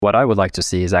What I would like to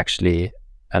see is actually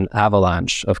an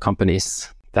avalanche of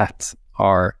companies that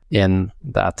are in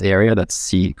that area that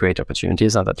see great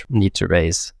opportunities and that need to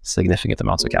raise significant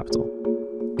amounts of capital.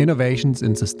 Innovations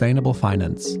in Sustainable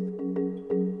Finance,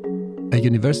 a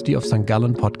University of St.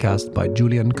 Gallen podcast by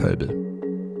Julian Köbel.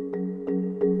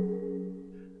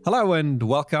 Hello and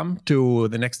welcome to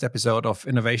the next episode of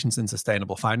Innovations in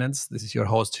Sustainable Finance. This is your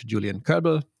host, Julian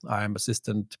Köbel. I am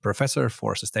Assistant Professor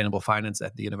for Sustainable Finance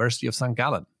at the University of St.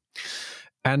 Gallen.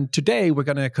 And today we're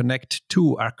going to connect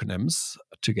two acronyms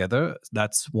together.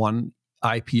 That's one,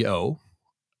 IPO,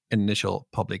 Initial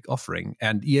Public Offering,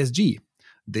 and ESG,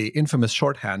 the infamous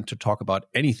shorthand to talk about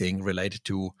anything related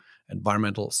to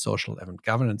environmental, social, and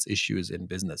governance issues in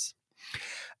business.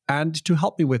 And to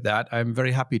help me with that, I'm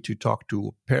very happy to talk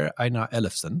to Einar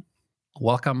Ellefsen.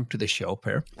 Welcome to the show,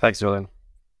 Per. Thanks, Julian.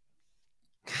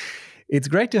 It's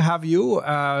great to have you.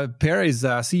 Per is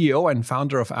CEO and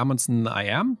founder of Amundsen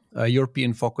IM, a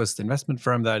European-focused investment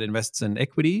firm that invests in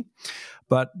equity,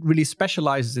 but really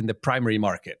specializes in the primary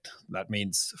market. That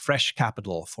means fresh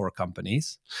capital for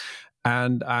companies.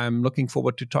 And I'm looking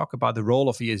forward to talk about the role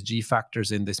of ESG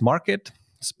factors in this market,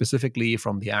 specifically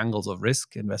from the angles of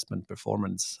risk, investment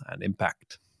performance, and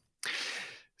impact.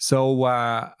 So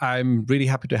I'm really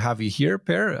happy to have you here,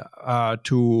 Per.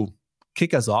 To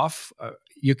kick us off,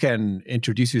 you can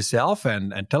introduce yourself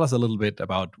and tell us a little bit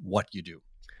about what you do.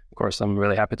 Of course, I'm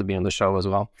really happy to be on the show as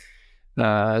well.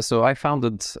 So I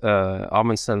founded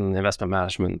Amundsen Investment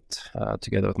Management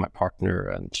together with my partner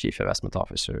and Chief Investment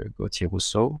Officer, Gauthier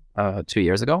Rousseau, 2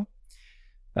 years ago.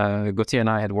 Gauthier and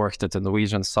I had worked at the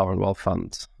Norwegian Sovereign Wealth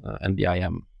Fund,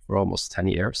 NBIM, for almost 10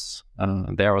 years.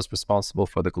 There I was responsible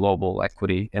for the global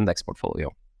equity index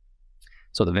portfolio.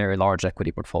 So the very large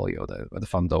equity portfolio where the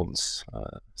fund owns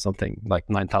something like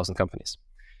 9,000 companies.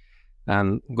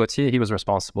 And Gauthier, he was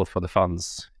responsible for the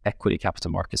fund's equity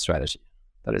capital market strategy.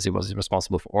 That is, he was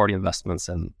responsible for all the investments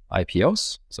in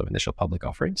IPOs, so initial public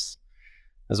offerings,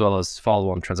 as well as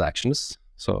follow-on transactions.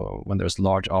 So when there's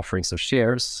large offerings of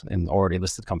shares in already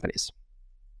listed companies.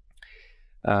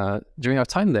 During our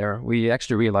time there, we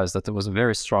actually realized that there was a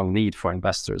very strong need for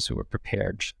investors who were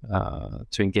prepared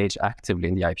to engage actively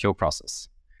in the IPO process.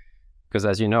 Because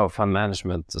as you know, fund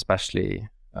management, especially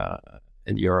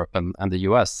in Europe and the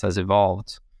US, has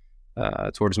evolved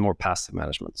towards more passive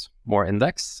management, more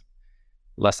index,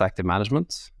 less active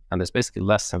management, and there's basically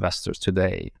less investors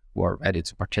today who are ready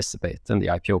to participate in the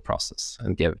IPO process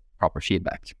and give proper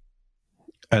feedback.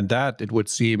 And that, it would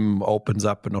seem, opens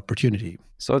up an opportunity.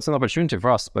 So it's an opportunity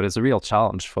for us, but it's a real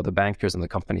challenge for the bankers and the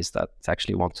companies that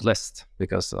actually want to list,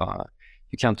 because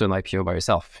you can't do an IPO by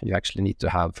yourself. You actually need to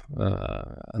have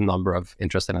a number of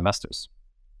interested investors.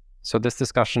 So this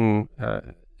discussion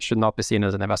should not be seen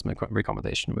as an investment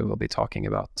recommendation. We will be talking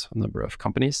about a number of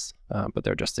companies, but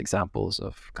they're just examples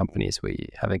of companies we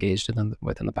have engaged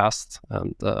with in the past,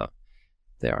 and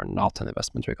they are not an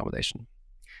investment recommendation.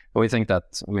 But we think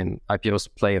that, IPOs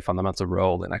play a fundamental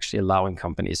role in actually allowing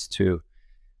companies to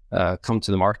come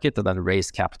to the market and then raise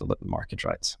capital at the market,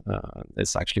 right?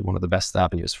 It's actually one of the best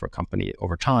avenues for a company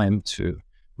over time to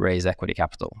raise equity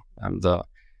capital. And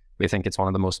we think it's one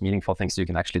of the most meaningful things you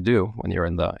can actually do when you're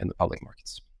in the public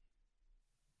markets.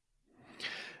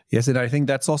 Yes, and I think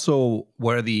that's also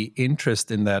where the interest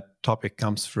in that topic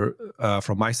comes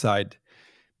from my side,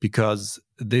 because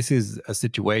this is a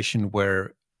situation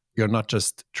where you're not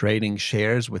just trading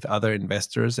shares with other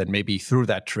investors, and maybe through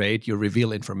that trade you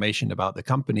reveal information about the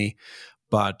company,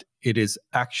 but it is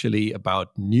actually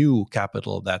about new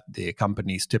capital that the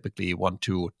companies typically want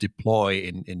to deploy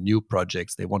in new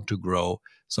projects. They want to grow.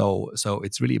 So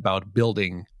it's really about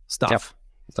building stuff. Yep,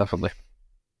 definitely.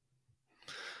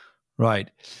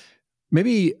 Right.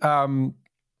 Maybe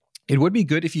it would be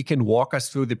good if you can walk us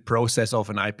through the process of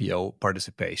an IPO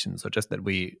participation, so just that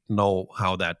we know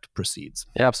how that proceeds.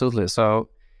 Yeah, absolutely. So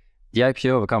the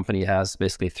IPO of a company has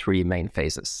basically three main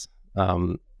phases.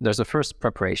 There's a first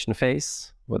preparation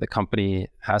phase where the company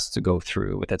has to go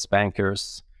through with its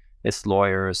bankers, its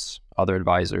lawyers, other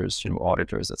advisors,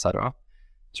 auditors, etc.,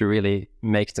 to really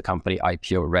make the company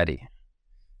IPO ready.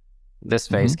 This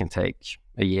phase can take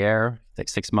a year, take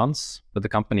 6 months, but the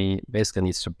company basically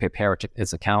needs to prepare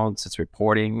its accounts, its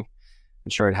reporting,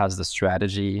 ensure it has the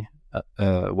strategy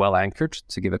well anchored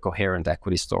to give a coherent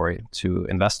equity story to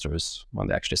investors when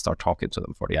they actually start talking to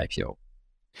them for the IPO.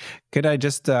 Could I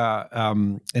just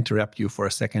interrupt you for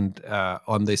a second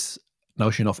on this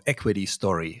notion of equity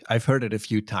story? I've heard it a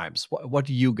few times. What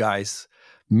do you guys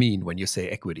mean when you say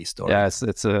equity story? Yeah,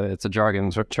 it's a jargon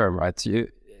term, right?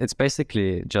 It's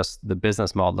basically just the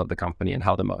business model of the company and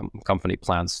how the company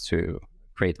plans to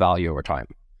create value over time.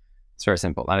 It's very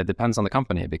simple. And it depends on the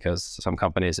company, because some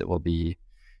companies it will be,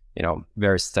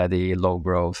 very steady, low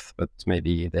growth, but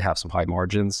maybe they have some high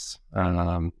margins.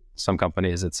 Some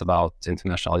companies, it's about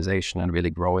internationalization and really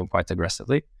growing quite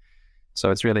aggressively. So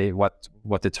it's really what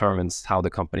determines how the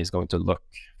company is going to look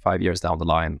 5 years down the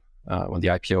line when the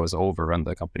IPO is over and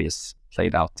the company has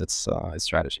played out its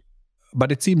strategy.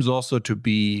 But it seems also to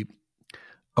be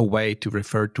a way to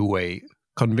refer to a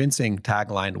convincing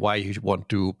tagline why you want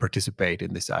to participate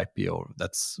in this IPO.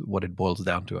 That's what it boils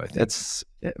down to, I think. It's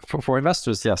for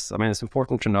investors, yes. I mean, it's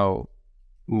important to know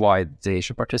why they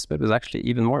should participate, but it's actually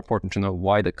even more important to know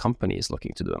why the company is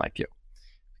looking to do an IPO.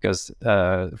 Because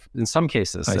in some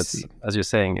cases, it's, as you're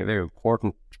saying, a very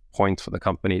important point for the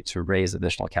company to raise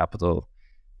additional capital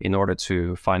in order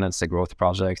to finance a growth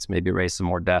project, maybe raise some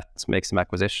more debt, make some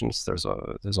acquisitions. There's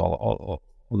all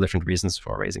different reasons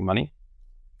for raising money.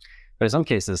 But in some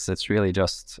cases, it's really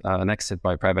just an exit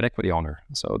by a private equity owner.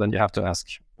 So then you have to ask,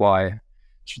 why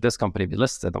should this company be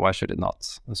listed and why should it not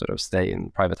sort of stay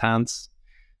in private hands?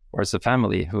 Or it's a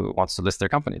family who wants to list their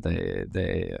company.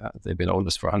 They've been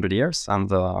owners for 100 years and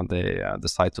they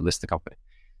decide to list the company.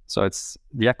 So it's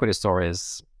the equity story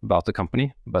is about the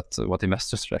company, but what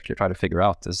investors actually try to figure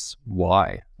out is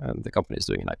why the company is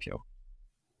doing an IPO.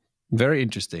 Very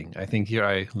interesting. I think here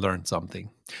I learned something.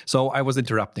 So I was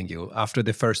interrupting you. After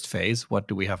the first phase, what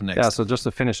do we have next? Yeah, so just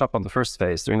to finish up on the first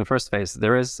phase, during the first phase,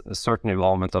 there is a certain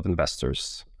involvement of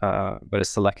investors, but a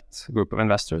select group of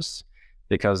investors,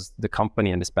 because the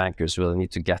company and its bankers really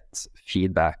need to get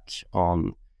feedback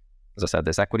on, as I said,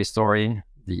 this equity story,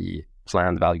 the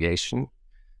planned valuation,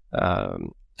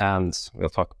 and we'll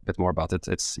talk a bit more about it.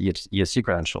 It's ESG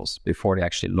credentials before they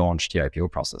actually launch the IPO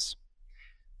process.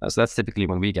 So that's typically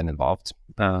when we get involved.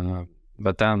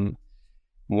 But then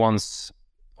once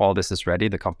all this is ready,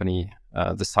 the company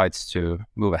decides to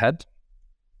move ahead.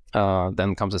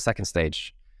 Then comes the second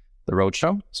stage, the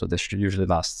roadshow. So this usually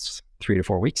lasts 3 to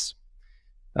 4 weeks.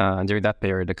 And during that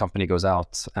period, the company goes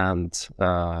out and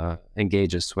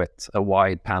engages with a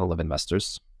wide panel of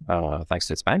investors, thanks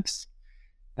to its banks,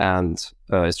 and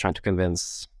is trying to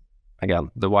convince,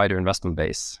 again, the wider investment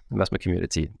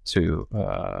community to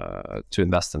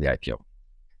invest in the IPO.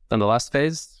 Then the last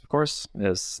phase, of course,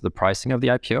 is the pricing of the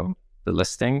IPO, the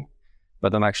listing.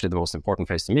 But then actually the most important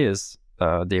phase to me is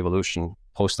the evolution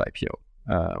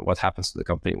post-IPO. What happens to the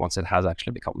company once it has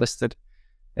actually become listed?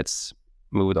 It's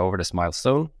moved over this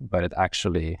milestone, but it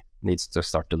actually needs to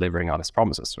start delivering on its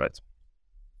promises, right?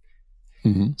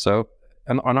 Mm-hmm. So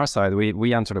and on our side,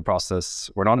 we enter the process.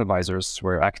 We're not advisors,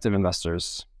 we're active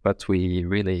investors, but we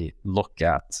really look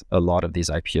at a lot of these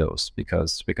IPOs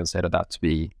because we consider that to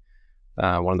be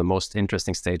one of the most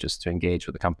interesting stages to engage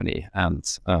with the company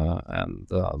and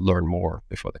learn more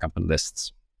before the company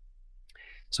lists.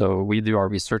 So we do our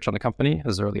research on the company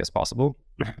as early as possible,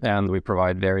 and we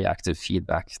provide very active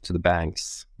feedback to the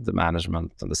banks, the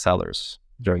management, and the sellers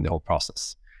during the whole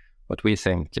process. What we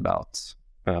think about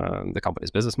the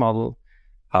company's business model,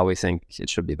 how we think it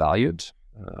should be valued,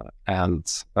 and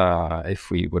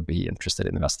if we would be interested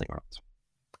in investing or not.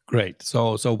 Great.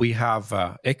 So we have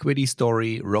equity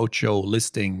story, roadshow,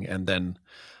 listing, and then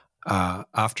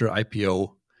after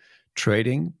IPO,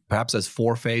 trading, perhaps as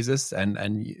 4 phases.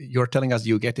 And you're telling us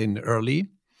you get in early.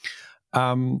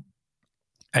 And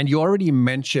you already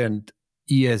mentioned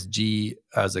ESG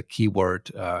as a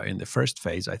keyword in the first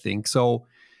phase, I think. So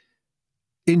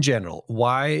in general,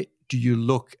 why do you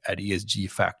look at ESG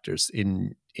factors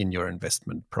in your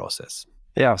investment process?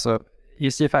 Yeah, so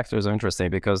ESG factors are interesting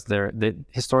because they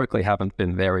historically haven't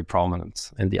been very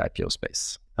prominent in the IPO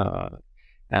space.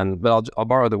 But I'll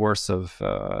borrow the words of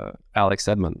Alex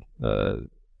Edmond.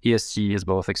 ESG is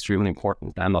both extremely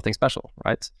important and nothing special,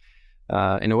 right?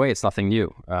 In a way, it's nothing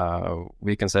new.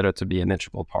 We consider it to be an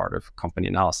integral part of company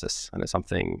analysis, and it's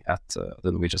something at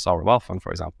the Norwegian Sovereign Wealth Fund,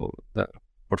 for example, the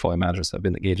portfolio managers have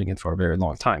been engaging in for a very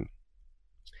long time.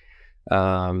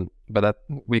 But that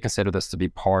we consider this to be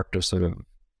part of sort of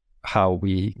how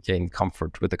we gain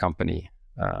comfort with the company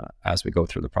as we go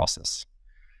through the process.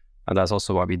 And that's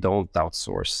also why we don't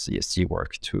outsource ESG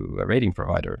work to a rating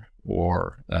provider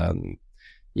or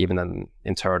even an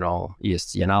internal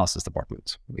ESG analysis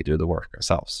department. We do the work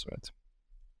ourselves, right?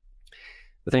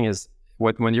 The thing is,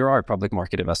 when you are a public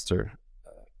market investor,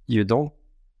 you don't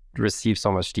receive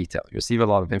so much detail. You receive a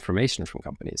lot of information from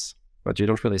companies, but you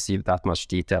don't really receive that much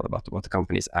detail about what the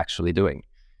company is actually doing.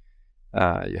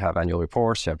 You have annual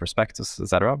reports, you have prospectus,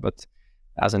 etc. But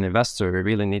as an investor, we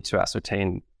really need to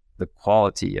ascertain the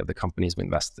quality of the companies we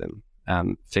invest in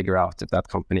and figure out if that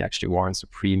company actually warrants a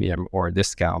premium or a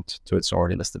discount to its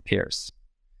already listed peers.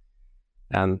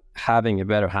 And having a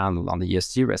better handle on the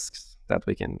ESG risks that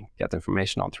we can get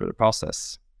information on through the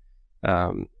process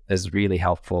is really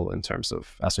helpful in terms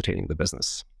of ascertaining the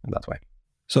business in that way.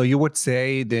 So you would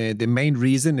say the main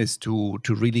reason is to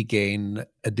really gain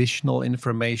additional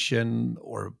information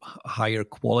or higher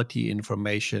quality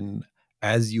information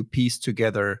as you piece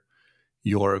together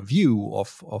your view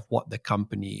of what the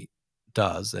company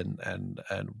does and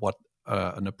what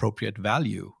an appropriate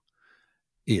value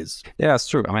is. Yeah, it's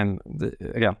true. I mean,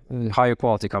 again, higher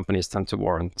quality companies tend to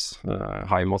warrant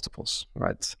high multiples,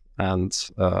 right? And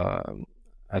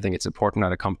I think it's important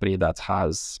that a company that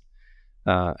has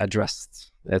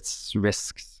addressed its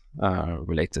risks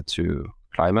related to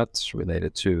climate,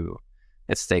 related to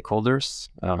its stakeholders,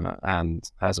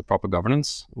 and has a proper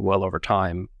governance, well over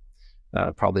time,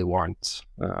 probably warrant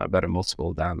a better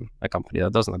multiple than a company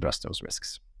that doesn't address those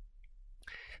risks.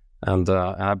 And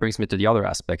that brings me to the other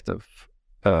aspect of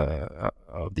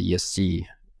the ESG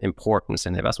importance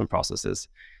in the investment processes.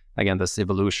 Again, this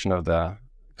evolution of the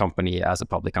company as a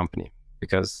public company,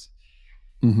 because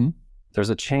there's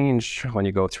a change when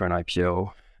you go through an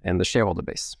IPO in the shareholder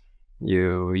base.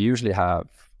 You usually have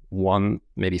 1,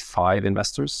 maybe 5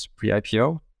 investors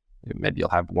pre-IPO. Maybe you'll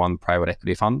have 1 private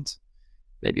equity fund.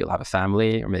 Maybe you'll have a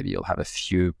family, or maybe you'll have a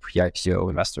few pre-IPO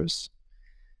investors.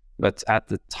 But at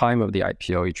the time of the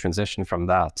IPO, you transition from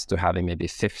that to having maybe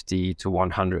 50 to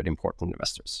 100 important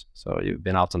investors. So you've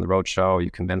been out on the roadshow,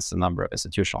 you convinced a number of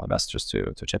institutional investors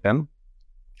to chip in.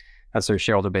 And so your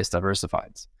shareholder base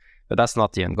diversified. But that's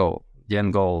not the end goal. The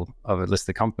end goal of a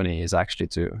listed company is actually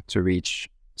to reach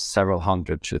several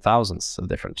hundred to thousands of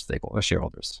different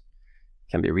shareholders.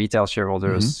 It can be retail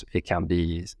shareholders, it can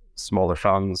be smaller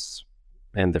funds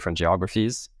in different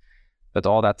geographies, but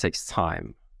all that takes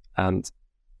time. And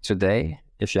today,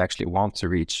 if you actually want to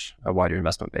reach a wider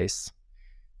investment base,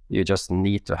 you just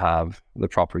need to have the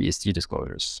proper ESG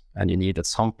disclosures, and you need at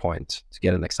some point to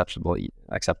get an acceptable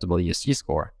ESG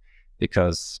score,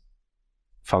 because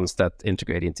funds that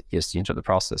integrate into ESG into the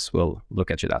process will look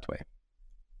at you that way.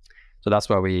 So that's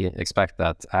why we expect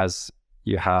that as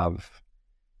you have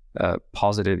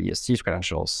positive ESG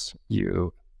credentials,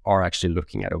 you are actually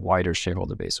looking at a wider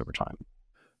shareholder base over time.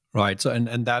 Right. So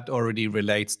and that already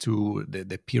relates to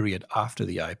the period after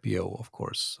the IPO, of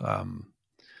course.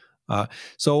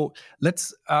 So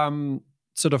let's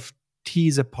sort of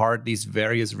tease apart these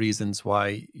various reasons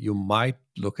why you might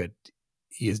look at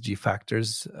ESG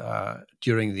factors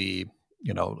during the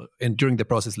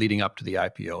process leading up to the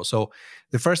IPO. So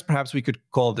the first, perhaps we could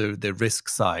call the risk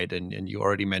side, and you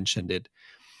already mentioned it.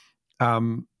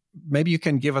 Maybe you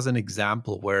can give us an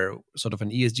example where sort of an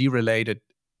ESG related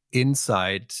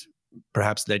insight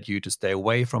perhaps led you to stay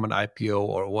away from an IPO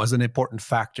or was an important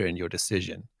factor in your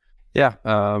decision. Yeah.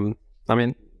 I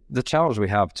mean, the challenge we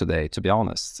have today, to be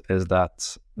honest, is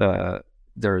that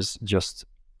there's just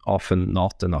often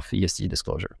not enough ESG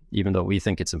disclosure, even though we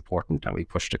think it's important and we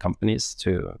push the companies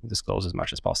to disclose as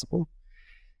much as possible.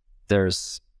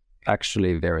 There's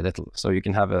actually very little. So you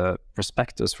can have a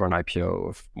prospectus for an IPO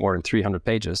of more than 300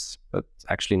 pages, but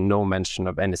actually no mention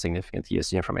of any significant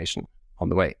ESG information on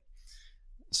the way.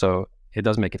 So it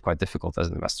does make it quite difficult as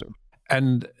an investor.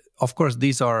 And of course,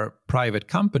 these are private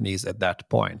companies at that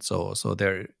point. So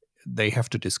they have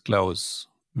to disclose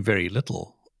very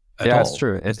little at all. Yeah, it's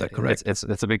true. Is that correct? It's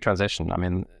a big transition. I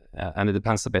mean, and it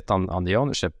depends a bit on the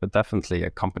ownership, but definitely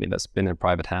a company that's been in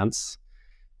private hands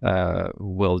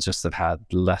will just have had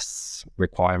less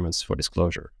requirements for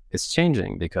disclosure. It's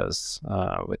changing because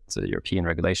with the European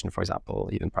regulation, for example,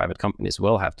 even private companies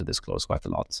will have to disclose quite a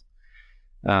lot.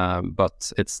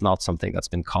 But it's not something that's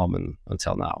been common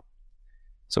until now.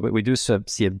 So we do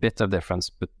see a bit of difference,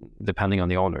 but depending on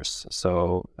the owners.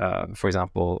 So, for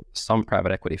example, some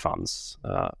private equity funds,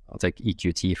 I'll take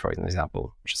EQT for an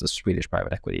example, which is a Swedish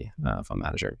private equity fund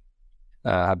manager,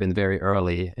 have been very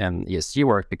early in ESG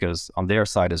work because on their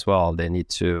side as well, they need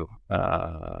to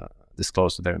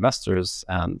disclose to their investors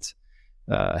and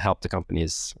help the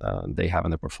companies they have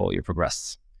in their portfolio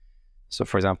progress. So,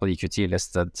 for example, EQT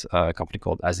listed a company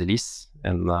called Azelis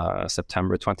in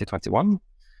September 2021.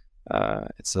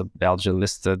 It's a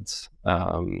Belgian-listed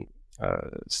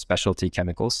specialty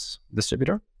chemicals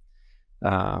distributor.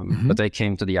 But they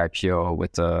came to the IPO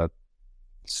with a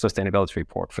sustainability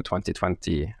report for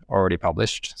 2020 already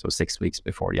published, so 6 weeks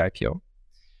before the IPO.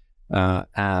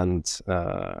 And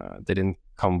they didn't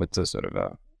come with a sort of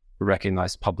a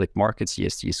recognized public markets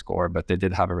ESG score, but they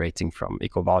did have a rating from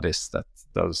EcoVadis that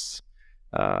does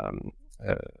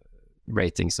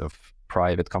ratings of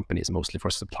private companies, mostly for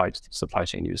supply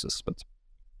chain uses. But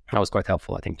that was quite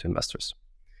helpful, I think, to investors.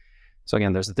 So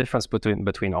again, there's a difference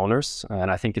between owners,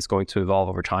 and I think it's going to evolve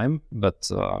over time. But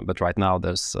right now,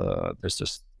 there's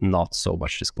just not so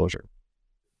much disclosure.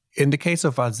 In the case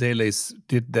of Azelis,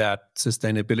 did that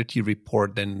sustainability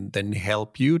report then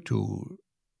help you to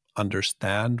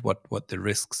understand what the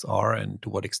risks are and to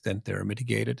what extent they're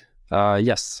mitigated?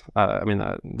 Yes.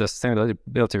 The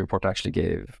sustainability report actually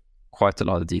gave quite a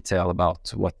lot of detail about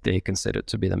what they considered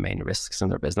to be the main risks in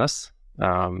their business,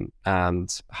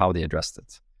 and how they addressed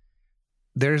it.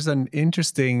 There's an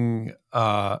interesting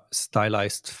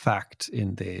stylized fact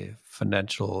in the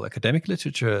financial academic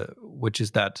literature, which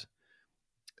is that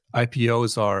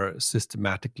IPOs are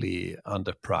systematically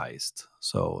underpriced.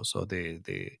 So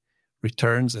the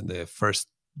returns in the first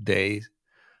day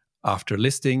after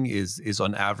listing is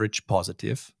on average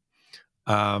positive.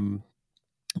 And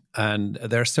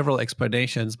there are several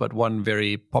explanations, but one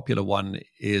very popular one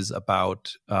is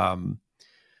about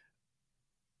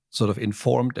sort of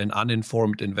informed and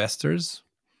uninformed investors,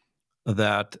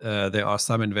 that there are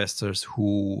some investors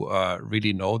who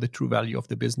really know the true value of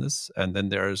the business. And then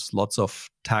there's lots of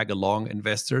tag-along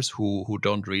investors who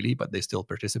don't really, but they still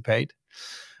participate.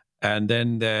 And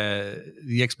then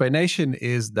the explanation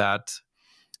is that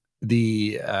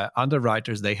the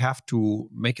underwriters, they have to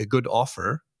make a good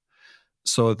offer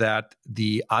so that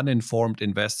the uninformed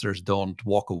investors don't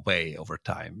walk away over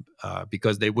time,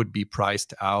 because they would be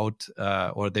priced out,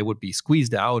 or they would be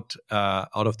squeezed out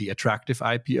of the attractive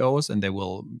IPOs, and they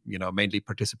will, mainly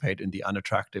participate in the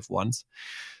unattractive ones.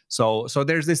 So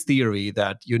there's this theory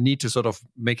that you need to sort of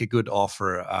make a good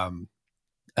offer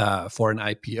for an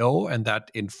IPO, and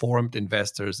that informed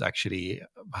investors actually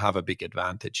have a big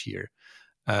advantage here.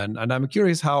 And I'm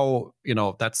curious how,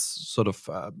 that's sort of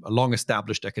a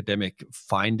long-established academic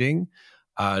finding.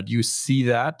 Do you see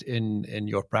that in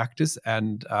your practice?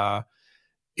 And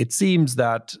it seems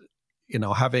that,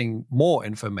 having more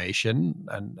information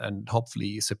and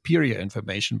hopefully superior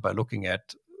information by looking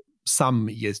at some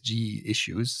ESG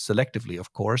issues selectively,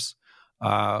 of course,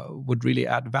 would really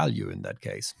add value in that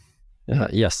case.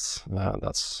 Yes,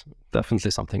 that's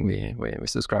definitely something we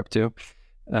subscribe to.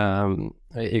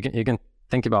 You can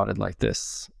think about it like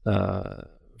this.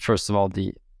 First of all,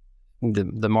 the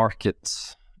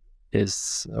market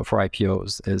is for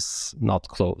IPOs is not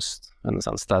closed, in the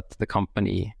sense that the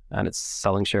company and its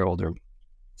selling shareholder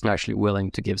are actually willing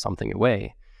to give something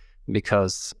away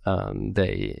because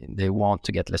they want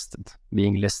to get listed.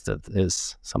 Being listed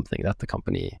is something that the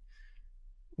company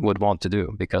would want to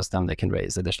do, because then they can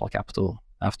raise additional capital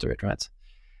after it, right?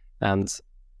 And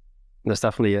there's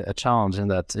definitely a challenge in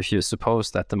that if you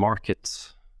suppose that the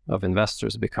market of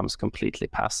investors becomes completely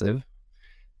passive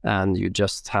and you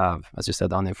just have, as you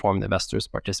said, uninformed investors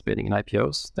participating in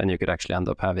IPOs, then you could actually end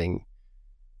up having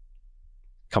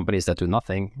companies that do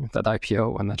nothing that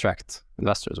IPO and attract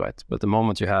investors, right? But the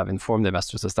moment you have informed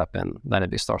investors to step in, then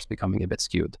it starts becoming a bit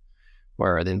skewed,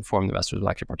 where the informed investors will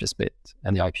actually participate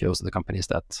in the IPOs of the companies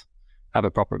that have a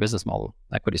proper business model,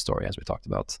 equity story, as we talked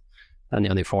about. And the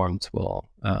uninformed will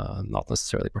not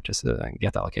necessarily participate and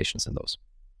get allocations in those.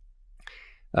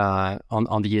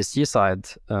 On the ESG side,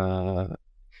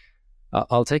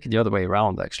 I'll take it the other way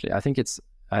around. Actually, I think it's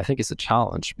a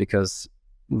challenge, because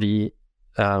the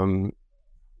IPO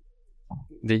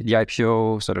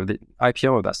the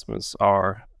IPO investments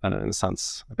are, in a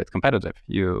sense, a bit competitive.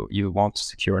 You want to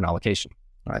secure an allocation,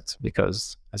 right?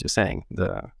 Because, as you're saying,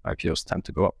 the IPOs tend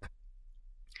to go up.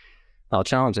 Now, the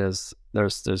challenge is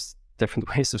there's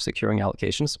different ways of securing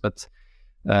allocations, but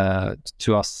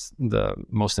to us, the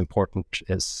most important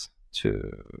is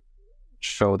to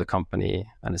show the company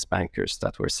and its bankers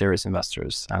that we're serious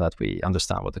investors and that we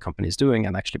understand what the company is doing,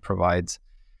 and actually provide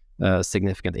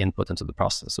significant input into the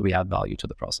process, so we add value to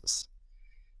the process.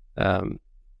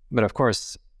 But of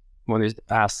course, when we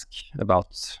ask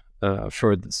about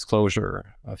further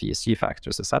disclosure of ESG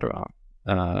factors, etc.,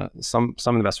 some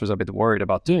investors are a bit worried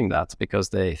about doing that, because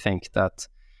they think that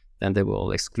then they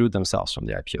will exclude themselves from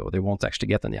the IPO. They won't actually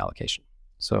get any allocation.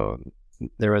 So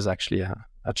there is actually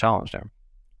a challenge there.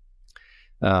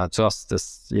 To us,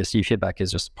 this ESG feedback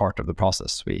is just part of the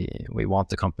process. We want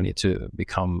the company to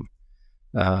become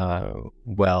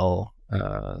well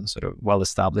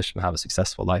established and have a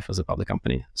successful life as a public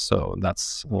company. So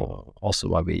that's also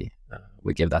why we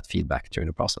give that feedback during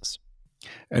the process.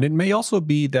 And it may also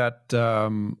be that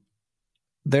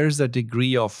there's a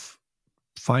degree of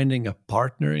finding a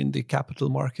partner in the capital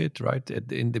market, right?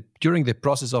 During the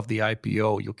process of the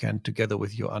IPO, you can, together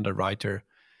with your underwriter,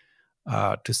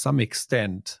 to some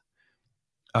extent,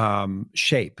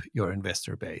 shape your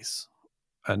investor base.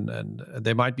 and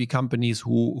there might be companies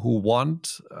who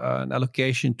want an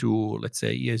allocation to, let's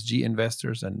say, ESG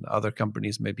investors, and other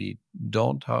companies maybe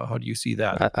don't. How do you see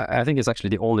that? I think it's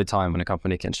actually the only time when a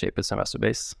company can shape its investor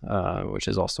base, which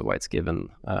is also why it's given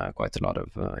quite a lot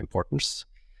of importance.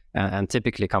 And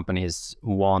typically companies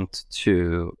want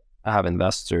to have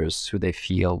investors who they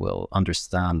feel will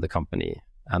understand the company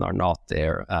and are not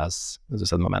there as I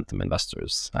said, momentum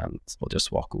investors, and will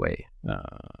just walk away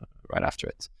right after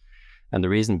it. And the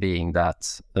reason being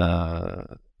that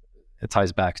it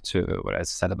ties back to what I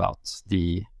said about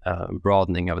the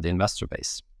broadening of the investor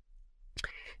base.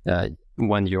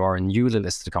 When you are a newly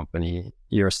listed company,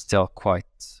 you're still quite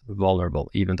vulnerable,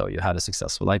 even though you had a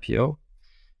successful IPO,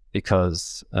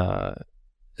 because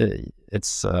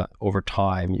it's over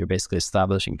time, you're basically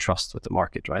establishing trust with the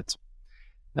market, right?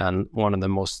 And one of the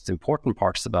most important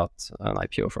parts about an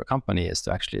IPO for a company is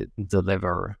to actually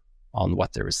deliver on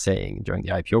what they were saying during the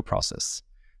IPO process,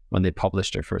 when they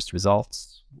publish their first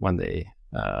results, when they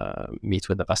meet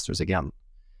with investors again.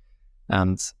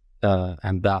 And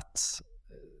that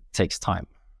takes time.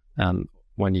 And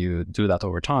when you do that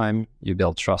over time, you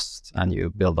build trust and you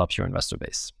build up your investor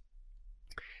base.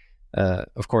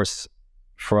 Of course,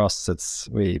 for us,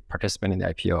 we participate in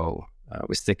the IPO,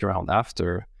 we stick around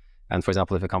after. And for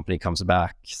example, if a company comes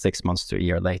back 6 months to a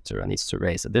year later and needs to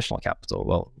raise additional capital,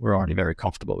 well, we're already very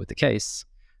comfortable with the case.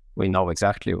 We know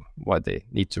exactly what they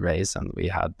need to raise, and we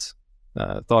had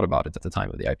thought about it at the time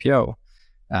of the IPO,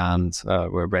 and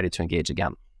we're ready to engage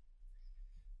again.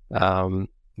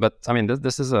 But I mean,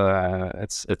 this is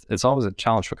it's always a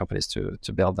challenge for companies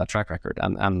to build that track record.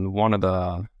 And one of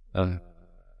the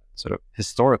sort of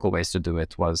historical ways to do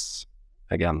it was,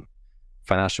 again,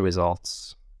 financial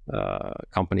results,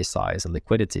 company size and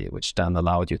liquidity, which then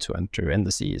allowed you to enter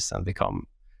indices and become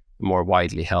a more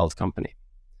widely held company.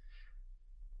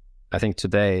 I think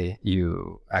today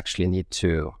you actually need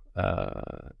to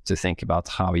think about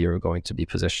how you're going to be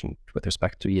positioned with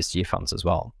respect to ESG funds as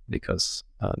well, because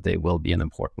they will be an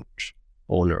important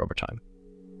owner over time.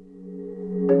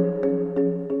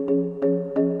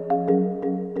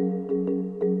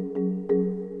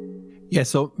 Yeah,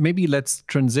 so maybe let's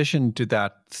transition to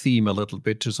that theme a little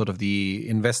bit, to sort of the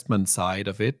investment side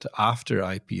of it after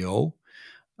IPO.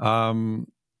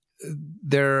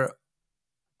 There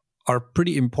are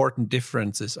pretty important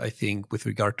differences, I think, with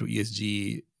regard to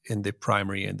ESG in the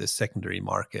primary and the secondary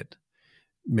market.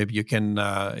 Maybe you can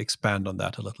expand on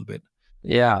that a little bit.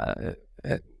 Yeah,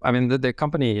 I mean, the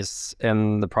companies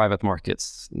in the private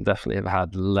markets definitely have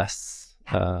had less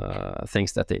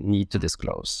things that they need to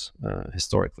disclose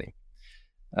historically.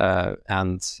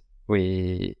 And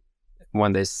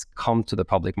when they come to the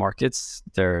public markets,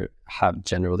 they have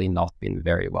generally not been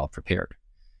very well prepared.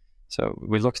 So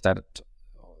we looked at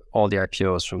all the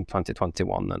IPOs from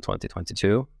 2021 and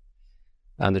 2022.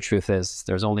 And the truth is,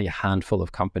 there's only a handful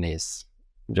of companies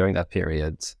during that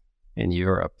period in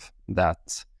Europe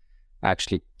that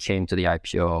actually came to the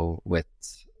IPO with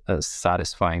a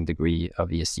satisfying degree of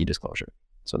ESG disclosure.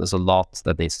 So there's a lot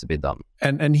that needs to be done.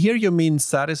 And here you mean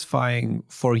satisfying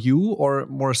for you, or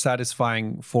more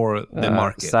satisfying for the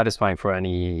market? Satisfying for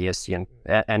any ESG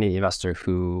and any investor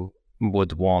who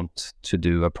would want to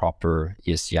do a proper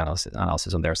ESG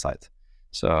analysis on their side.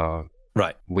 So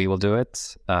right, we will do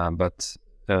it, but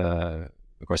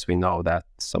of course we know that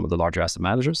some of the larger asset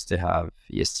managers, they have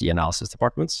ESG analysis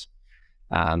departments,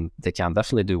 and they can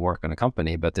definitely do work on a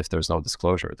company, but if there's no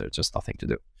disclosure, there's just nothing to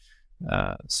do.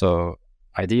 So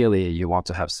ideally, you want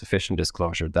to have sufficient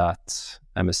disclosure that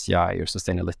MSCI or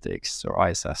Sustainalytics or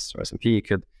ISS or S&P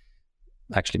could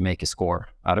actually make a score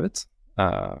out of it.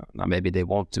 Now, maybe they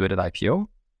won't do it at IPO,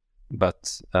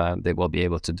 but they will be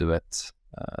able to do it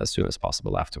as soon as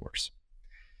possible afterwards.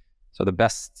 So the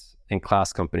best in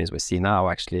class companies we see now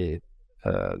actually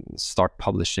start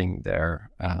publishing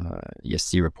their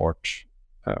ESG report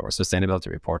or sustainability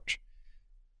report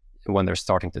when they're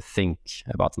starting to think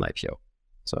about an IPO.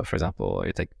 So for example,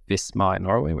 you take Visma in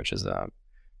Norway, which is a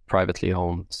privately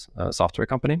owned software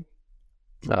company.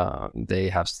 They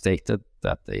have stated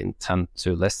that they intend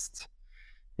to list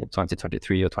in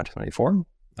 2023 or 2024.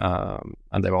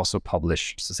 And they've also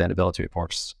published sustainability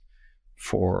reports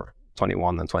for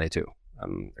 21 and 22.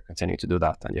 And they're continuing to do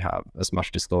that. And you have as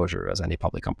much disclosure as any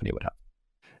public company would have.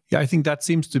 Yeah, I think that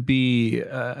seems to be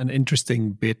an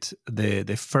interesting bit.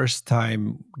 The first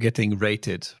time getting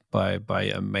rated by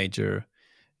a major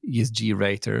ESG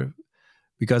rater,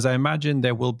 because I imagine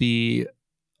there will be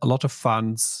a lot of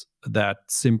funds that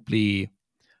simply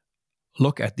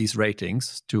look at these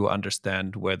ratings to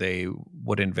understand where they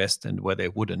would invest and where they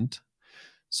wouldn't.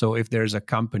 So if there's a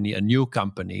company, a new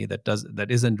company that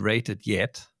isn't rated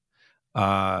yet,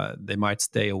 they might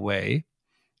stay away.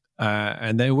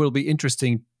 And then it will be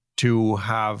interesting to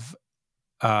have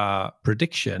a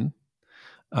prediction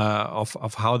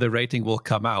of how the rating will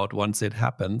come out once it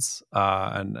happens.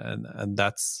 And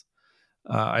that's,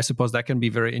 I suppose that can be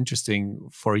very interesting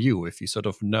for you if you sort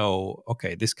of know,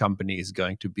 okay, this company is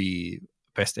going to be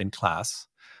best in class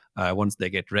once they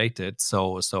get rated.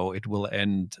 So it will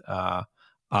end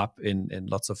up in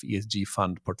lots of ESG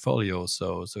fund portfolios.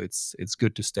 So it's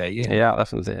good to stay in. Yeah,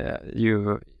 definitely.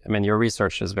 Your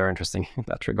research is very interesting in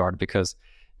that regard, because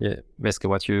basically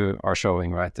what you are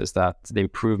showing, right, is that the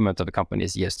improvement of a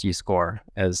company's ESG score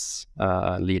is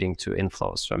leading to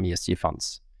inflows from ESG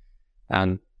funds.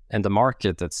 And in the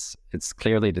market, it's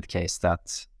clearly the case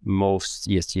that most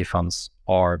ESG funds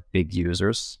are big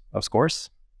users of scores,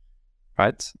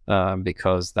 right?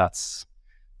 Because that's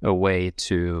a way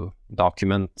to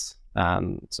document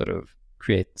and sort of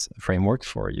create a framework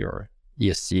for your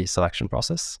ESG selection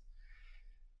process.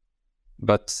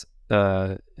 But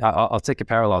I'll take a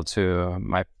parallel to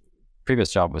my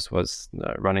previous job, was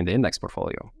running the index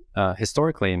portfolio.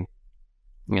 Historically,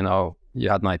 you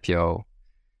had an IPO.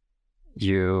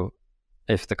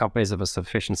 If the company is of a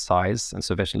sufficient size and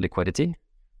sufficient liquidity,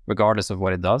 regardless of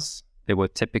what it does, it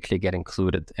would typically get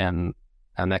included in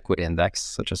an equity index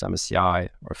such as MSCI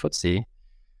or FTSE,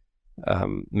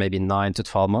 maybe 9 to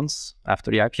 12 months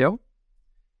after the IPO.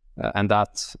 And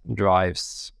that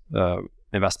drives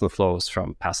investment flows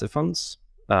from passive funds.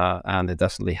 And it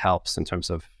definitely helps in terms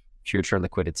of future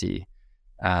liquidity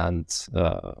and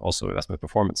also investment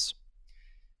performance.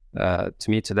 To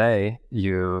me today,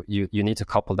 you need to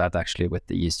couple that actually with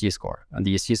the ESG score. And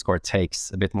the ESG score takes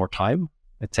a bit more time.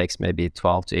 It takes maybe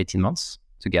 12 to 18 months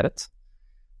to get it.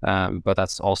 But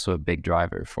that's also a big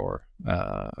driver for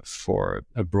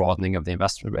a broadening of the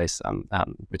investor base and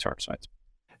returns, right?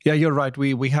 Yeah, you're right.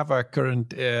 We have a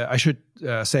current, I should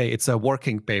say it's a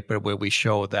working paper where we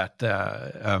show that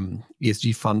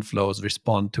ESG fund flows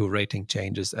respond to rating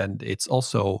changes. And it's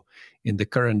also in the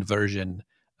current version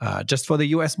just for the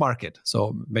US market.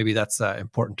 So maybe that's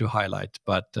important to highlight.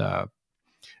 But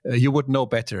you would know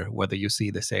better whether you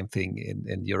see the same thing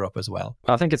in Europe as well.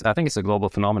 I think it's a global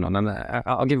phenomenon, and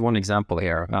I'll give one example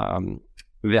here.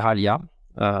 Verallia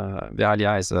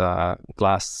is a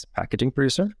glass packaging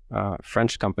producer,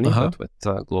 French company, but with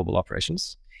global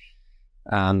operations.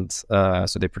 And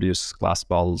so they produce glass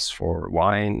bottles for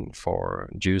wine,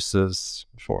 for juices,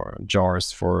 for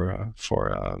jars, for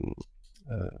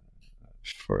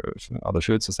other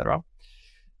foods, etc.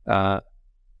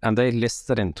 And they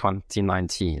listed in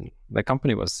 2019. The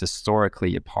company was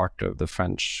historically a part of the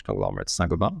French conglomerate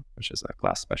Saint-Gobain, which is a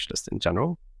glass specialist in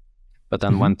general, but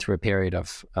then went through a period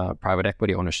of private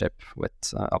equity ownership with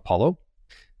Apollo.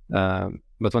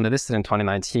 But when they listed in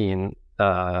 2019,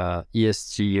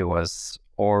 ESG was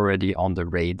already on the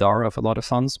radar of a lot of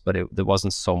funds, but there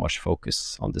wasn't so much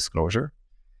focus on disclosure.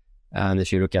 And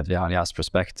if you look at Verallia's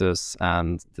prospectus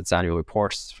and its annual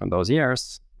reports from those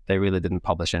years, they really didn't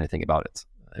publish anything about it.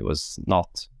 It was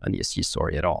not an ESG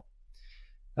story at all.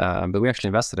 But we actually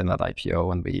invested in that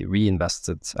IPO, and we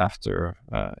reinvested after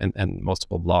in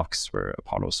multiple blocks where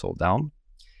Apollo sold down.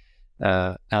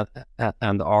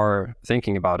 And our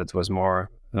thinking about it was more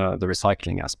the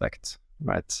recycling aspect,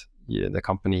 right? The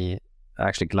company,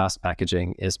 actually glass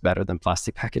packaging is better than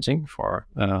plastic packaging for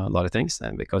a lot of things,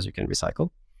 and because you can recycle.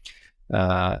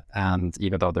 And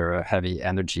even though they're a heavy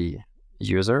energy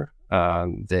user,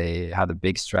 they had a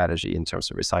big strategy in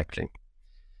terms of recycling.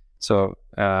 So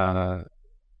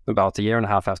about a year and a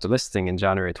half after listing in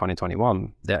January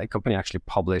 2021, the company actually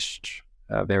published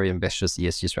a very ambitious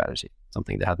ESG strategy,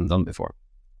 something they hadn't done before.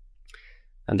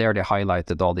 And there they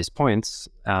highlighted all these points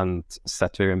and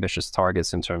set very ambitious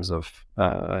targets in terms of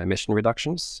emission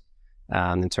reductions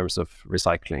and in terms of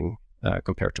recycling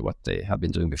compared to what they had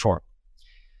been doing before.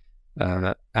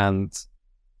 And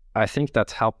I think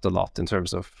that helped a lot in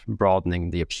terms of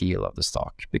broadening the appeal of the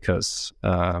stock, because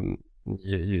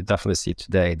you definitely see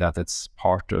today that it's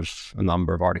part of a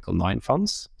number of Article 9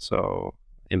 funds, so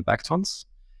impact funds.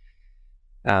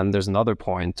 And there's another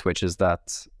point, which is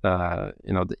that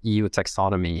the EU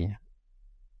taxonomy,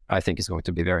 I think, is going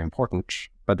to be very important,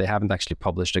 but they haven't actually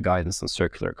published a guidance on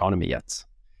circular economy yet.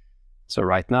 So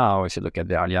right now, if you look at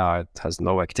Verallia, it has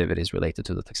no activities related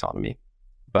to the taxonomy.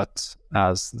 But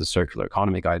as the circular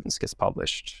economy guidance gets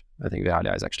published, I think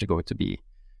Verallia is actually going to be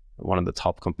one of the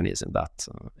top companies in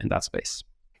that space.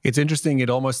 It's interesting. It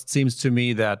almost seems to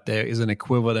me that there is an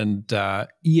equivalent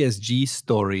ESG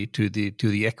story to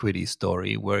the equity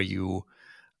story, where you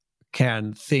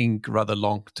can think rather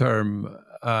long term,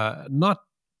 not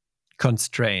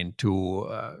constrained to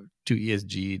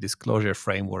ESG disclosure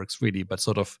frameworks, really, but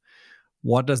sort of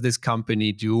what does this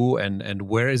company do, and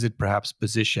where is it perhaps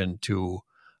positioned to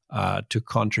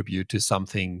contribute to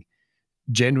something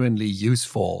genuinely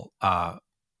useful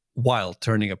while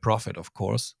turning a profit, of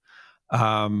course.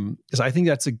 Because I think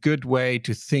that's a good way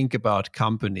to think about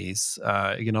companies.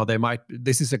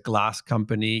 This is a glass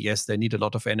company. Yes, they need a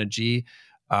lot of energy.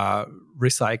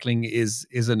 Recycling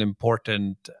is an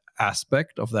important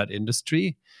aspect of that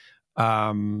industry.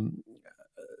 There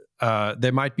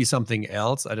might be something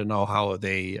else. I don't know how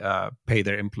they pay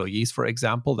their employees, for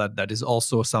example. That is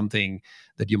also something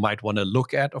that you might want to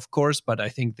look at, of course. But I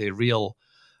think the real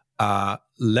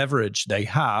leverage they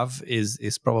have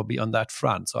is probably on that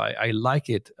front. So I like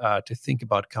it to think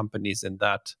about companies in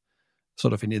that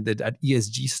sort of in that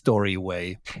ESG story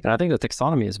way. And I think the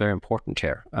taxonomy is very important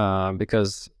here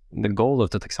because the goal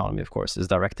of the taxonomy, of course, is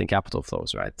directing capital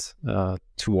flows, right,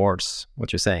 towards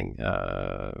what you're saying,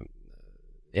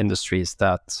 industries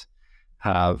that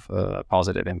have a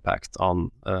positive impact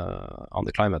on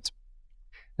the climate.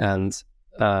 And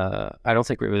I don't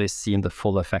think we've really seen the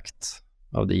full effect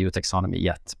of the EU taxonomy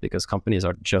yet, because companies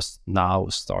are just now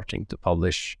starting to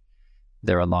publish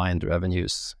their aligned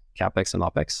revenues, CapEx and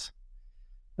OpEx.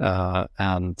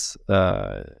 And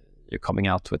you're coming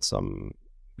out with some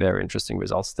very interesting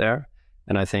results there.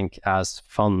 And I think as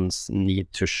funds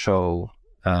need to show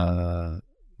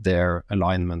their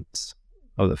alignment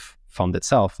of the fund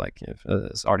itself, like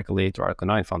as Article 8 or Article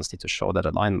 9 funds need to show that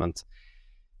alignment,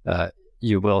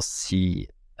 you will see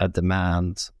a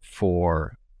demand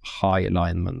for high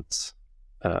alignment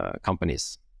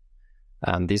companies.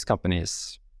 And these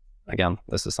companies, again,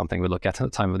 this is something we look at the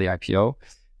time of the IPO,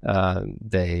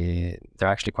 they're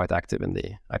actually quite active in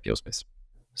the IPO space.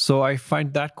 So I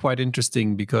find that quite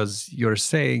interesting because you're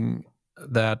saying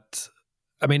that,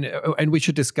 I mean, and we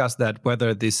should discuss that,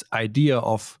 whether this idea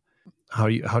of,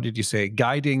 how did you say,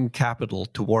 guiding capital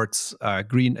towards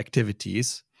green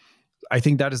activities, I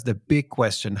think that is the big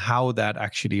question, how that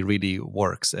actually really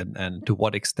works and to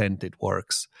what extent it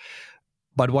works.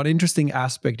 But one interesting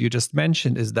aspect you just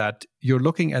mentioned is that you're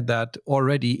looking at that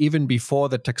already even before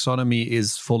the taxonomy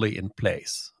is fully in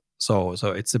place. So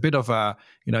it's a bit of a,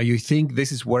 you think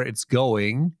this is where it's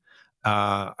going.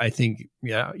 I think,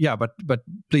 but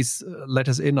please let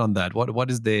us in on that. What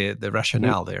is the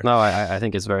rationale there? No, I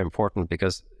think it's very important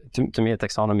because to me, a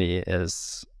taxonomy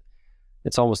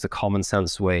it's almost a common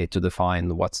sense way to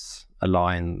define what's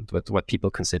aligned with what people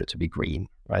consider to be green,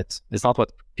 right? It's not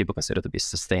what people consider to be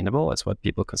sustainable, it's what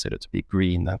people consider to be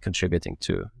green and contributing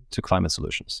to climate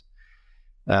solutions.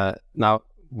 Now,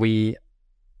 we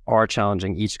are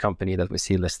challenging each company that we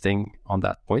see listing on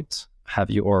that point. Have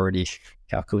you already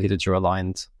calculated your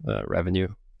aligned revenue,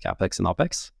 CapEx and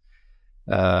OpEx?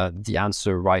 The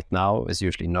answer right now is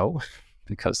usually no,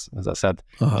 because as I said,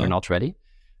 they're not ready.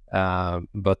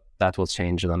 But that will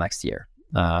change in the next year.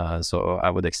 So I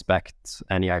would expect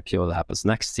any IPO that happens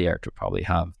next year to probably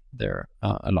have their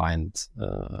aligned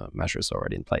measures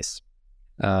already in place.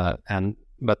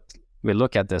 But we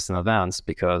look at this in advance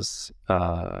because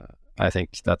I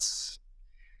think the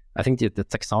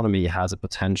taxonomy has a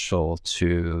potential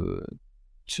to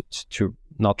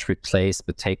not replace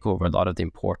but take over a lot of the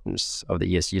importance of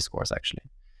the ESG scores actually,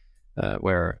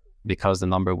 because the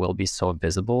number will be so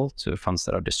visible to funds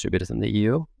that are distributed in the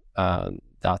EU,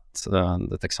 that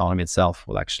the taxonomy itself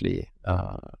will actually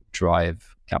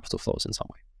drive capital flows in some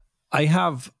way. I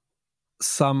have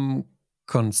some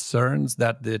concerns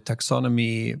that the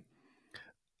taxonomy,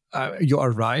 you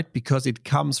are right, because it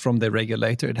comes from the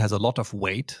regulator, it has a lot of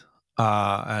weight,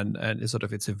 and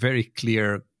it's a very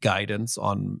clear guidance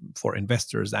for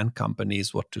investors and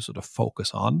companies what to sort of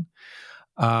focus on.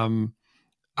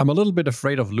 I'm a little bit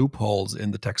afraid of loopholes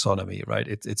in the taxonomy, right?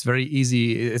 It's very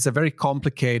easy. It's a very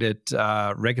complicated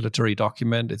regulatory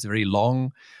document. It's very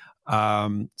long.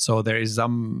 So there is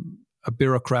a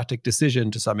bureaucratic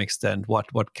decision to some extent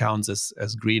what counts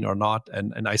as green or not.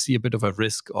 And I see a bit of a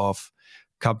risk of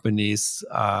companies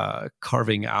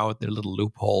carving out their little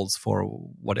loopholes for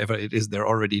whatever it is they're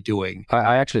already doing.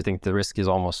 I actually think the risk is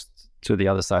almost to the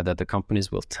other side, that the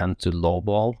companies will tend to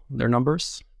lowball their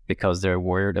numbers because they're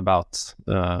worried about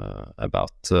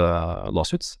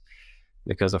lawsuits.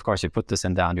 Because of course you put this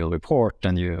in the annual report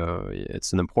and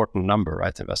it's an important number,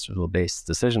 right? Investors will base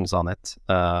decisions on it.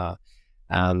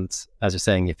 And as you're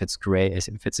saying, if it's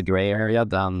a gray area,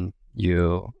 then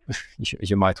you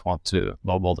might want to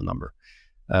lowball the number.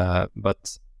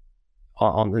 But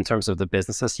in terms of the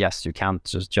businesses, yes, you can't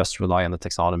just rely on the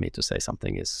taxonomy to say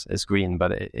something is green,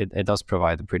 but it does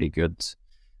provide a pretty good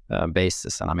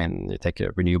basis. And I mean, you take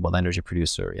a renewable energy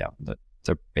producer,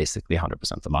 they're basically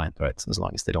 100% aligned, right? As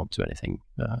long as they don't do anything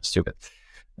stupid.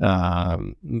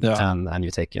 And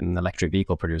you take an electric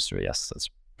vehicle producer, yes, that's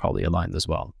probably aligned as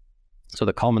well. So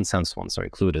the common sense ones are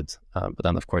included, but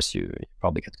then of course you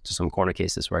probably get to some corner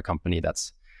cases where a company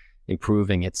that's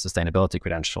improving its sustainability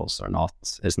credentials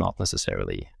is not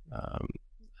necessarily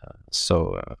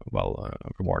well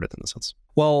rewarded in a sense.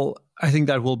 Well, I think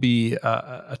that will be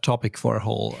a topic for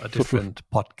a different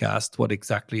podcast. What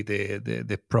exactly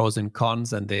the pros and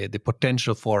cons and the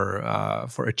potential for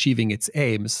achieving its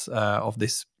aims of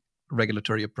this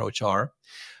regulatory approach are.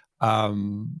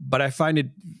 But I find it,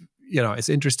 it's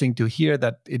interesting to hear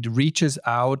that it reaches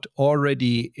out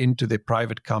already into the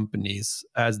private companies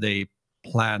as they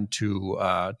plan to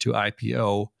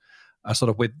IPO, sort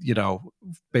of with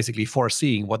basically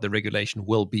foreseeing what the regulation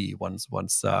will be once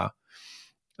they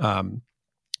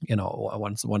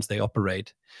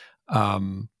operate.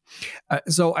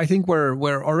 So I think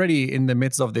we're already in the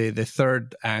midst of the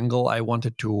third angle I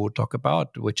wanted to talk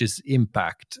about, which is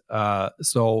impact.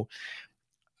 So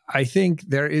I think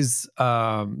there's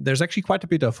actually quite a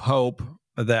bit of hope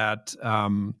that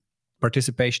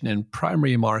participation in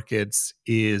primary markets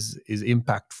is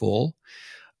impactful,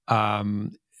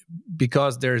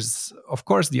 because there's of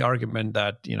course the argument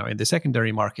that in the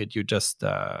secondary market you just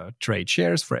trade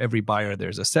shares. For every buyer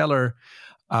there's a seller,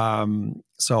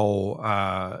 so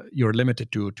you're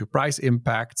limited to price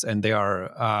impacts, and they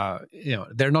are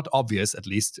they're not obvious, at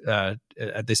least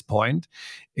at this point.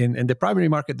 In the primary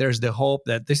market, there's the hope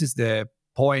that this is the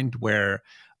point where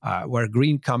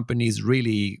green companies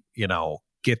really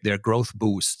get their growth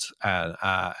boost,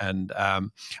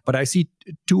 but I see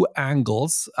two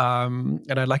angles, and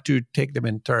I'd like to take them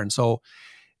in turn. So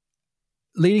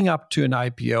leading up to an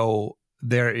IPO,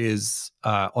 there is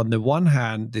on the one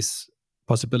hand this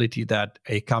possibility that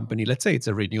a company, let's say it's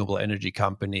a renewable energy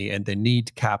company, and they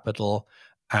need capital,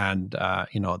 and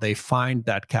they find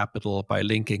that capital by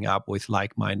linking up with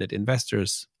like-minded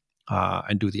investors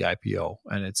and do the IPO,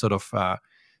 and it's sort of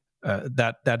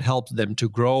that helps them to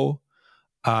grow,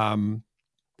 and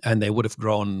they would have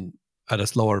grown at a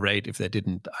slower rate if they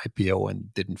didn't IPO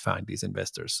and didn't find these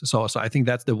investors. So I think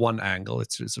that's the one angle.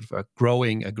 It's sort of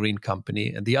growing a green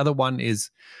company, and the other one is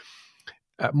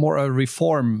more a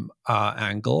reform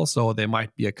angle. So there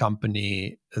might be a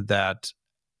company that,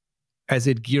 as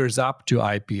it gears up to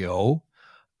IPO,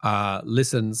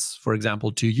 listens, for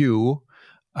example, to you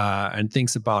and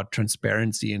thinks about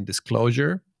transparency and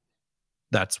disclosure.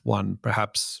 That's one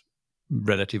perhaps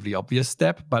relatively obvious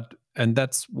step, and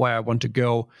that's why I want to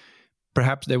go.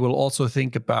 Perhaps they will also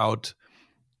think about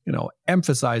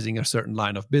emphasizing a certain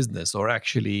line of business, or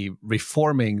actually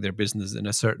reforming their business in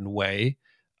a certain way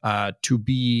to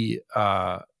be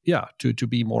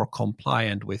more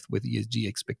compliant with ESG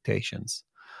expectations.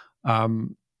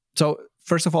 So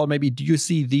first of all, maybe do you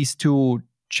see these two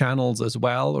channels as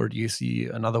well, or do you see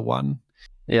another one?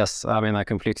 Yes, I mean, I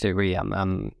completely agree,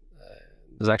 and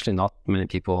there's actually not many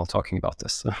people talking about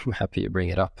this. I'm happy you bring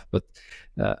it up, but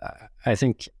I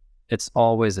think it's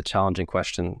always a challenging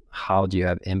question. How do you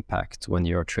have impact when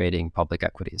you're trading public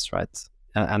equities, right?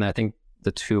 And I think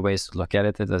the two ways to look at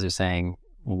it is, as you're saying,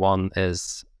 one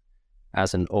is,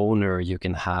 as an owner, you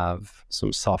can have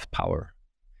some soft power.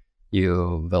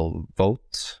 You will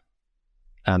vote,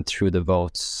 and through the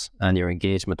votes and your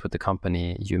engagement with the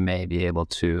company, you may be able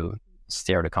to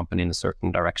steer the company in a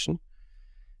certain direction.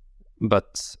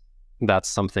 But that's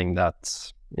something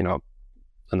that,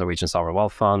 the Norwegian Sovereign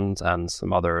Wealth Fund and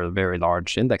some other very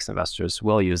large index investors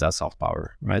will use that soft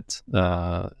power, right?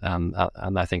 And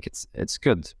I think it's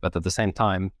good. But at the same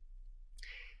time,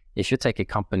 if you take a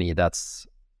company that's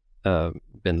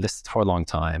been listed for a long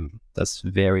time, that's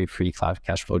very free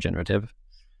cash flow generative,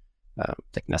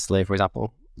 take Nestle, for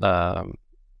example,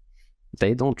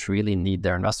 they don't really need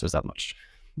their investors that much.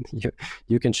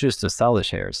 You can choose to sell the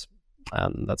shares,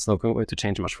 and that's not going to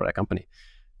change much for that company,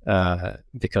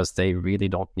 because they really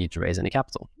don't need to raise any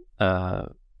capital.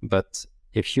 But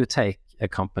if you take a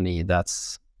company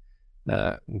that's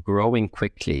growing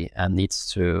quickly and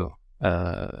needs to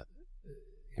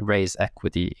raise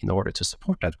equity in order to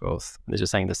support that growth, and as you're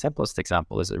saying, the simplest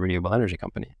example is a renewable energy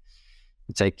company.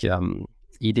 You take EDP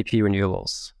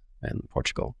Renewables in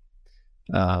Portugal.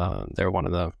 They're one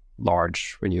of the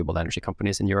large renewable energy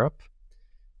companies in Europe.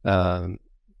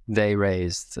 They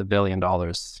raised $1 billion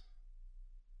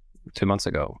 2 months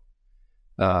ago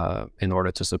in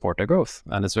order to support their growth.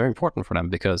 And it's very important for them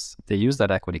because they use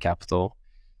that equity capital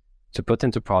to put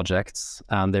into projects,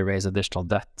 and they raise additional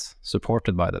debt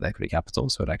supported by that equity capital.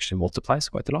 So it actually multiplies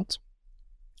quite a lot.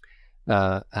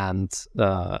 And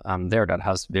there that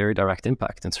has very direct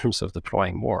impact in terms of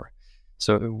deploying more.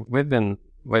 So we've been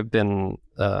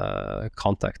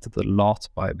contacted a lot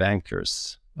by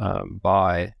bankers,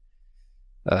 by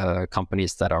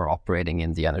companies that are operating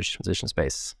in the energy transition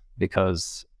space,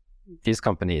 because these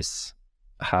companies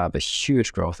have a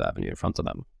huge growth avenue in front of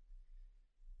them.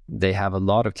 They have a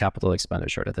lot of capital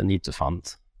expenditure that they need to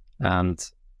fund, and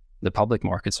the public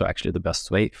markets are actually the best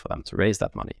way for them to raise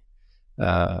that money.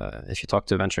 If you talk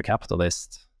to a venture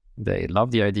capitalist, they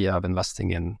love the idea of investing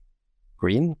in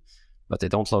green, but they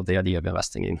don't love the idea of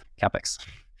investing in CapEx.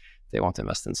 They want to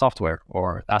invest in software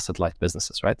or asset-light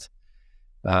businesses, right?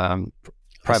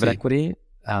 Private equity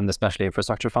and especially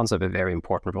infrastructure funds have a very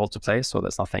important role to play, so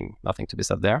there's nothing to be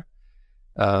said there.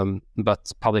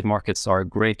 But public markets are a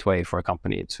great way for a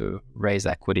company to raise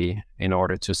equity in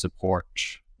order to support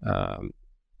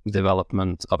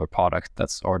development of a product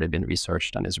that's already been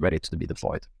researched and is ready to be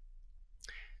deployed.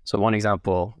 So one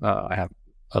example, I have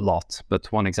a lot,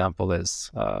 but one example is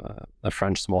a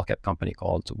French small cap company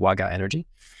called Waga Energy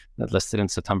that listed in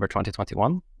September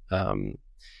 2021.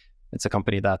 It's a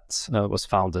company that was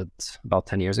founded about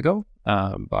 10 years ago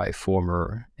by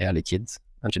former Air Liquide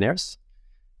engineers.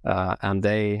 And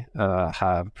they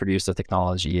have produced a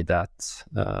technology that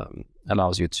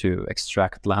allows you to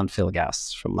extract landfill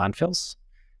gas from landfills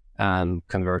and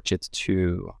convert it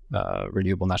to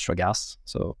renewable natural gas.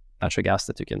 So natural gas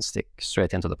that you can stick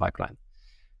straight into the pipeline.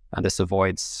 And this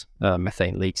avoids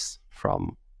methane leaks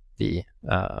from the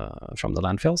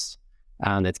landfills,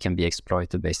 and it can be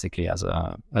exploited basically as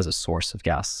a source of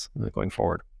gas going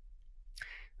forward.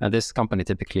 And this company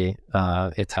typically,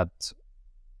 it had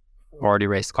already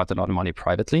raised quite a lot of money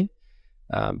privately,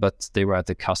 but they were at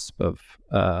the cusp of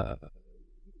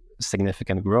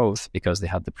significant growth because they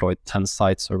had deployed 10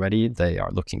 sites already. They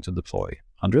are looking to deploy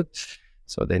 100.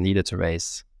 So they needed to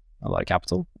raise a lot of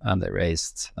capital, and they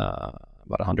raised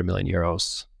about 100 million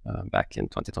euros back in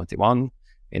 2021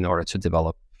 in order to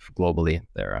develop globally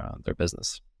their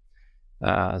business.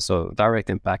 So direct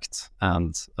impact,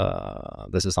 and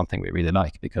this is something we really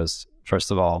like because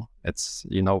first of all, it's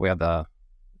where the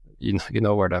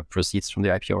where the proceeds from the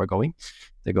IPO are going.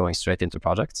 They're going straight into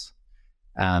projects,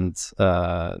 and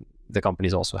the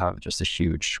companies also have just a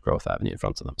huge growth avenue in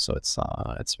front of them. So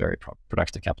it's very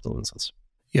productive capital in a sense.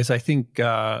 Yes, I think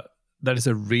that is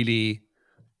a really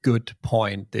good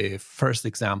point. The first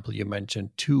example you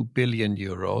mentioned, 2 billion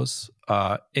euros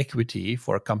equity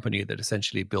for a company that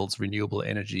essentially builds renewable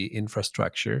energy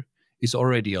infrastructure is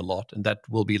already a lot, and that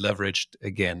will be leveraged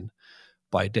again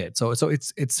by debt. So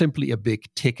it's simply a big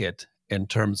ticket in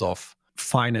terms of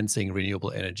financing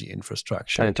renewable energy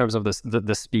infrastructure. And in terms of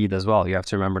the speed as well, you have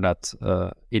to remember that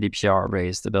EDPR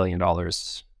raised $1 billion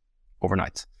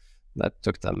overnight. That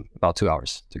took them about 2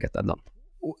 hours to get that done.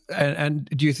 And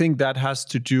do you think that has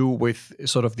to do with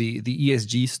sort of the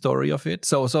ESG story of it?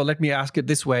 So let me ask it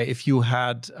this way: if you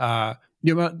had, a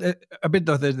bit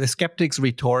of the skeptic's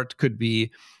retort could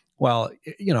be, well,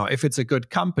 if it's a good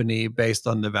company based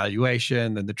on the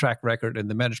valuation and the track record and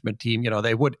the management team,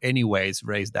 they would anyways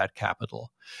raise that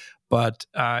capital. But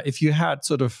if you had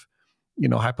sort of,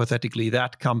 hypothetically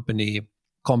that company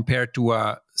compared to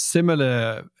a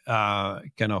similar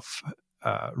kind of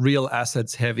real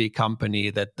assets heavy company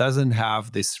that doesn't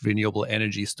have this renewable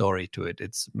energy story to it,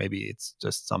 it's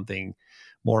just something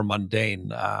more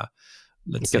mundane.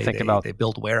 Let's say they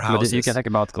build warehouses. You can think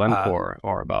about Glencore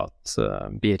or about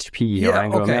BHP or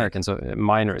Anglo American, so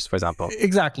miners, for example.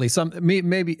 Exactly.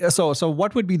 Maybe. So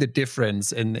what would be the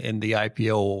difference in the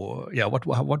IPO? Yeah.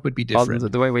 What would be different? Well,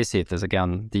 the way we see it is,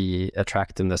 again, the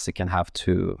attractiveness it can have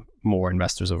to more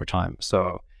investors over time.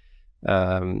 So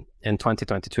in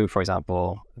 2022, for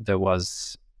example, there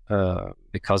was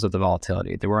because of the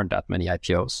volatility, there weren't that many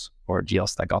IPOs or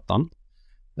deals that got done.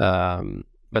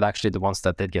 But actually, the ones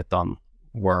that did get done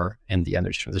were in the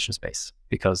energy transition space,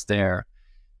 because there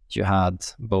you had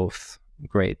both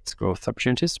great growth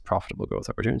opportunities, profitable growth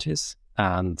opportunities,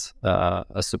 and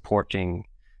a supporting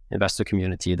investor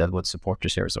community that would support the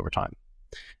shares over time.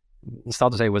 It's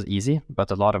not to say it was easy,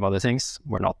 but a lot of other things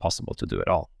were not possible to do at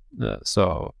all.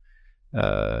 So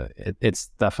it's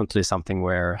definitely something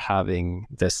where having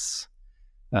this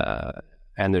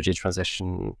energy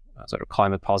transition sort of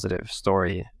climate positive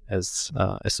story is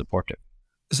supportive.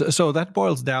 So that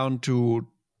boils down to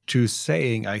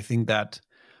saying, I think that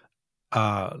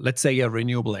let's say a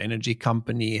renewable energy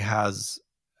company has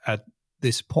at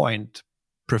this point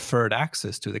preferred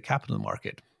access to the capital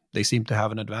market. They seem to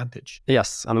have an advantage.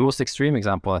 Yes, and the most extreme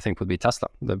example I think would be Tesla,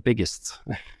 the biggest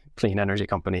clean energy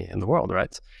company in the world,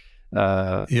 right?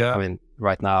 I mean,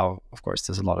 right now, of course,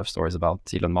 there's a lot of stories about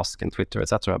Elon Musk and Twitter,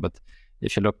 etc. But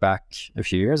if you look back a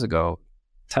few years ago,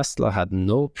 Tesla had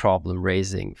no problem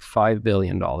raising $5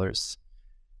 billion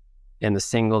in a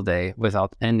single day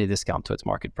without any discount to its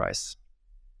market price.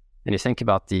 And you think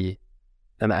about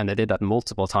and they did that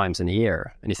multiple times in a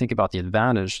year. And you think about the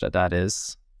advantage that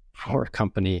is for a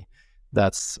company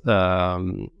that's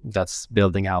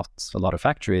building out a lot of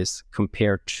factories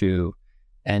compared to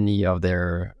any of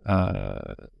their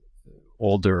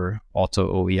older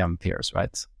auto OEM peers,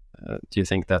 right? Do you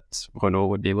think that Renault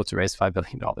would be able to raise $5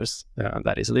 billion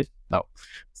that easily? No,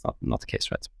 it's not the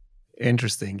case, right?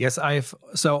 Interesting. Yes,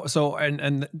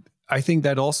 and I think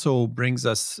that also brings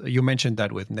us. You mentioned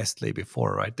that with Nestle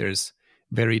before, right? There's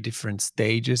very different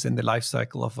stages in the life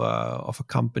cycle of a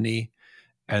company,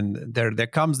 and there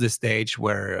comes this stage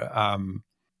where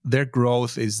their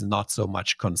growth is not so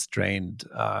much constrained,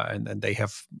 and they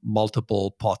have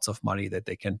multiple pots of money that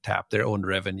they can tap, their own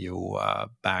revenue,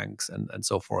 banks, and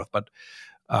so forth. But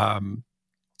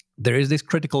there is this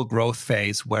critical growth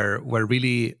phase where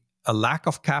really a lack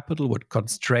of capital would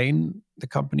constrain the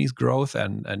company's growth,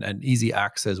 and easy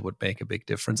access would make a big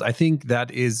difference. I think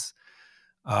that is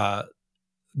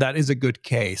a good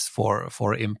case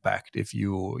for impact. If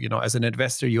you as an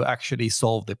investor, you actually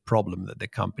solve the problem that the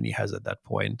company has at that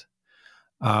point.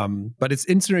 But it's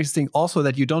interesting also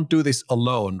that you don't do this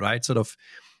alone, right? Sort of,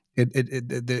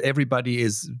 everybody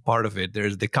is part of it.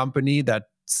 There's the company that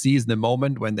sees the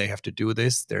moment when they have to do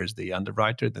this. There's the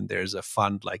underwriter. Then there's a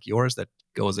fund like yours that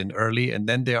goes in early, and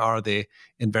then there are the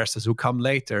investors who come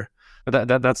later. But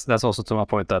that's also to my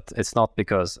point, that it's not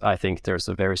because I think there's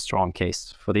a very strong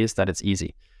case for these that it's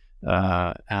easy.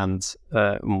 And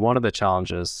one of the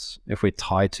challenges, if we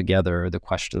tie together the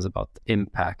questions about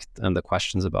impact and the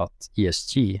questions about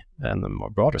ESG in a more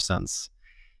broader sense,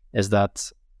 is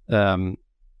that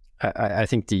I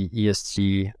think the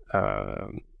ESG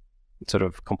sort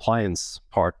of compliance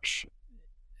part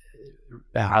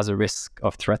has a risk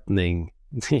of threatening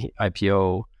the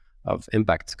IPO of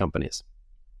impact companies.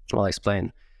 I'll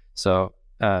explain. So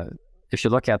if you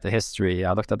look at the history,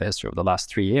 I looked at the history of the last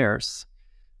 3 years,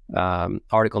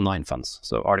 Article 9 funds.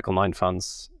 So Article 9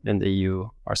 funds in the EU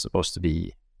are supposed to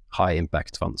be high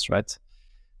impact funds, right?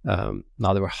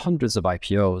 Now, there were hundreds of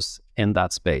IPOs in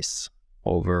that space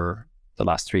over the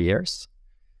last 3 years.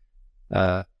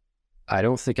 I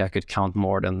don't think I could count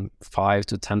more than 5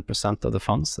 to 10% of the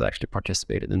funds that actually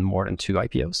participated in more than 2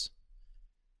 IPOs,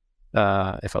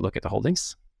 if I look at the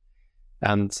holdings.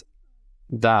 And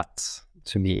that,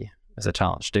 to me, is a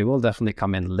challenge. They will definitely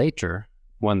come in later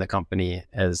when the company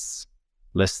is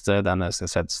listed and, as I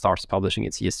said, starts publishing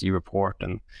its ESG report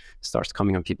and starts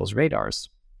coming on people's radars.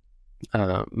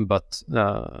 But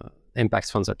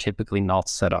impact funds are typically not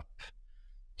set up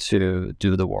to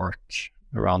do the work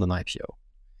around an IPO,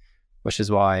 which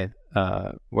is why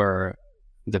we're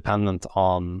dependent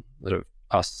on sort of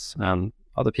us and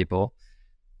other people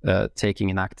taking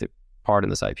an active part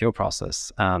in this IPO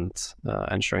process and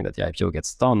ensuring that the IPO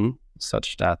gets done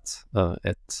such that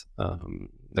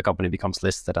the company becomes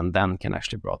listed and then can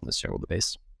actually broaden the shareholder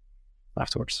base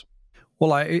afterwards.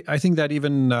 Well, I think that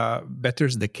even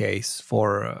betters the case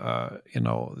for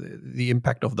the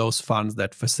impact of those funds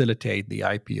that facilitate the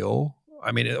IPO.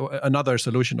 I mean, another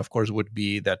solution, of course, would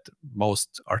be that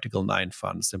most Article 9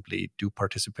 funds simply do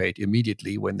participate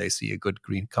immediately when they see a good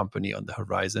green company on the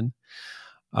horizon.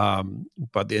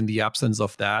 But in the absence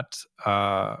of that,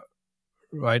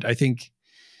 right, I think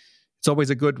it's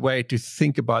always a good way to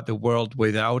think about the world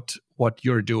without what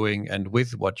you're doing and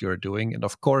with what you're doing. And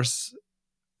of course,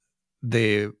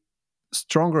 the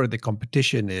stronger the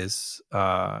competition is,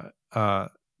 the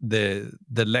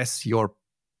less your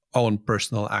own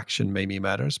personal action maybe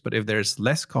matters. But if there's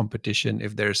less competition,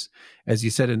 if there's, as you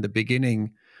said in the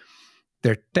beginning,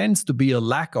 there tends to be a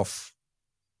lack of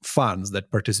funds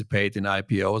that participate in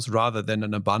IPOs rather than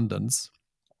an abundance.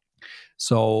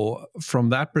 So from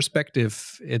that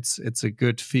perspective, it's a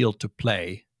good field to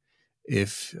play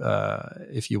if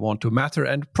you want to matter,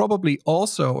 and probably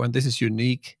also, and this is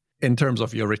unique in terms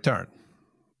of your return,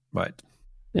 right?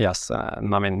 Yes,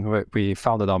 and I mean we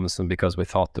founded Amazon because we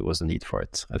thought there was a need for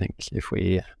it. I think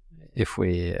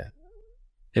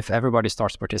if everybody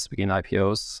starts participating in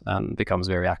IPOs and becomes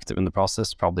very active in the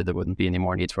process, probably there wouldn't be any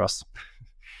more need for us.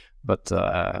 But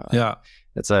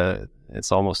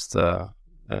it's almost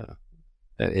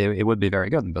it would be very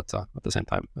good, but at the same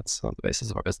time, that's not the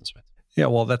basis of our business, right? Yeah,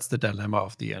 well, that's the dilemma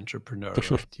of the entrepreneur.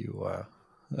 Right?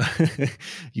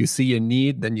 You see a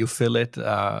need, then you fill it,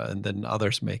 and then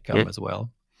others may come as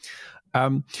well.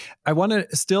 I want to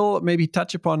still maybe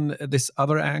touch upon this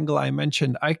other angle I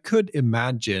mentioned. I could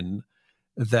imagine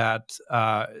that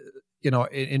I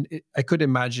could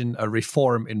imagine a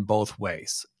reform in both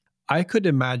ways. I could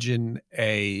imagine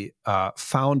a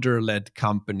founder-led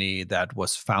company that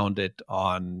was founded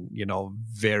on,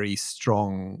 very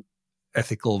strong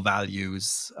ethical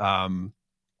values,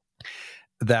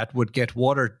 that would get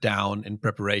watered down in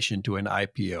preparation to an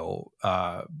IPO,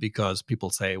 because people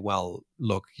say, well,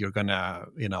 look, you're gonna,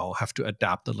 have to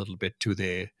adapt a little bit to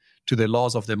the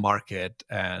laws of the market,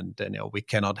 and we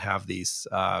cannot have these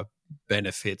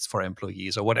benefits for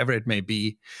employees or whatever it may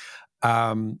be.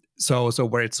 So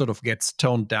where it sort of gets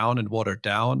toned down and watered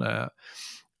down.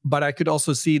 But I could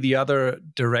also see the other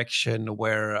direction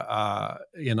where, a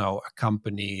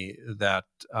company that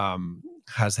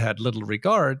has had little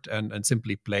regard and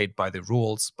simply played by the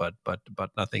rules, but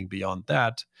nothing beyond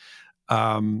that,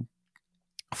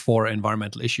 for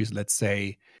environmental issues, let's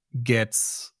say,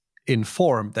 gets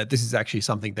informed that this is actually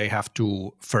something they have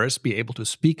to first be able to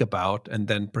speak about, and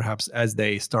then perhaps as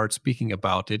they start speaking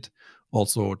about it,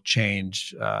 also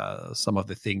change some of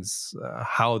the things,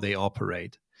 how they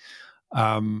operate.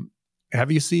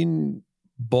 Have you seen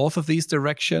both of these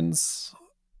directions?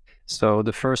 So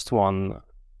the first one,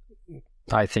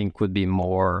 I think, would be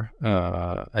more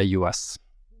a US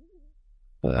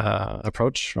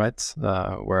approach, right?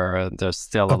 Where there's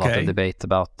still a lot of debate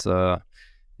about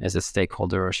is it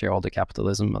stakeholder or shareholder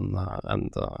capitalism,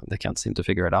 and they can't seem to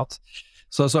figure it out.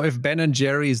 So if Ben and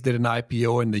Jerry's did an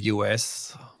IPO in the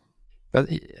US... But,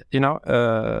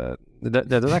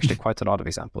 there's actually quite a lot of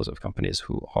examples of companies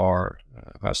who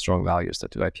have strong values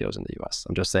that do IPOs in the US.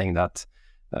 I'm just saying that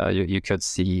you could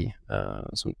see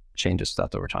some changes to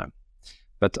that over time.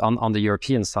 But on the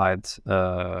European side,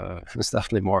 it's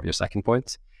definitely more of your second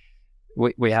point.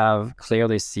 We have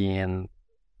clearly seen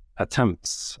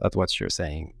attempts at what you're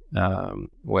saying,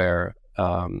 where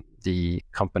the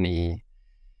company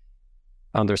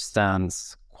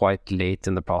understands quite late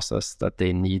in the process that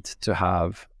they need to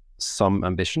have some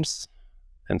ambitions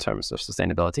in terms of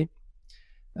sustainability.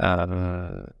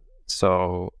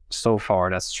 So far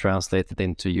that's translated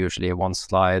into usually a one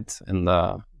slide in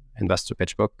the investor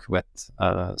pitch book with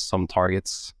some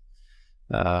targets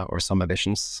or some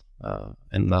ambitions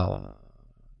in the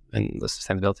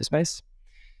sustainability space.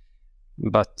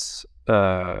 But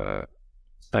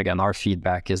again, our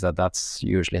feedback is that that's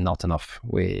usually not enough.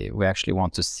 We actually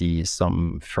want to see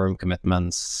some firm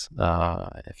commitments.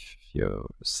 If you're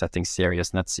setting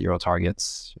serious net zero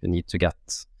targets, you need to get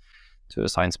to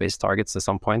science-based targets at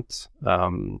some point.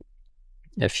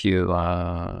 If you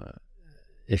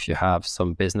have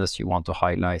some business you want to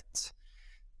highlight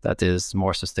that is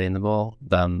more sustainable,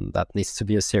 then that needs to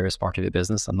be a serious part of your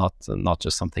business and not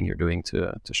just something you're doing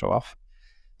to show off.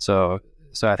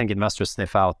 So I think investors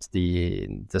sniff out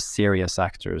the serious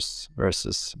actors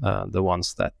versus the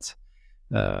ones that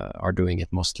are doing it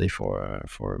mostly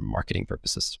for marketing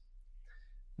purposes.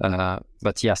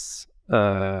 But yes,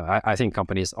 I think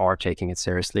companies are taking it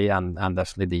seriously, and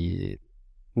definitely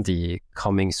the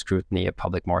coming scrutiny of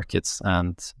public markets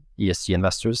and ESG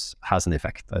investors has an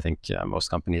effect. I think most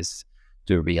companies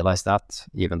do realize that,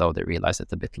 even though they realize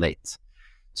it a bit late.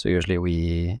 So usually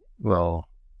we will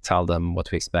tell them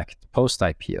what we expect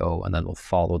post-IPO, and then we'll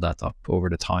follow that up over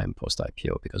the time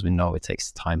post-IPO, because we know it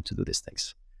takes time to do these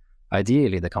things.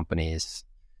 Ideally, the companies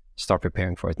start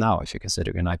preparing for it now. If you're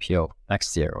considering an IPO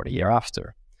next year or the year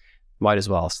after, might as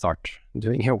well start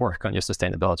doing your work on your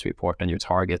sustainability report and your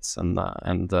targets and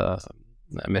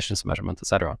emissions measurement,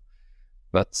 etc.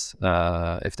 But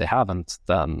if they haven't,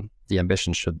 then the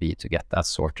ambition should be to get that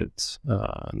sorted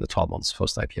in the 12 months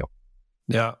post-IPO.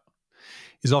 Yeah.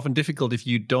 It's often difficult if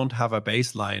you don't have a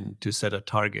baseline to set a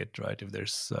target, right? If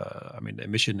there's,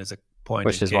 emission is a point.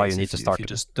 Which is why you need to start. You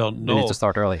just don't know. You need to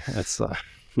start early. It's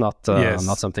not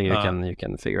something you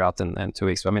can figure out in 2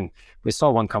 weeks. I mean, we saw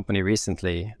one company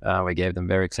recently. We gave them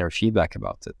very clear feedback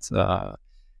about it. It's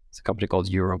a company called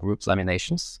Eurogroup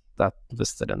Laminations that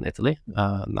listed in Italy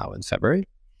now in February.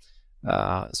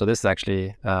 So this is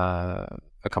actually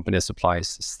a company that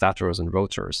supplies stators and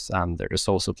rotors, and they're the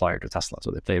sole supplier to Tesla.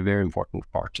 So they play a very important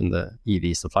part in the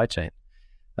EV supply chain.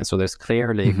 And so there's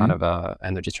clearly kind of a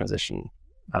energy transition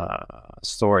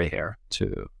story here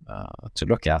to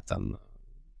look at. And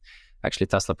actually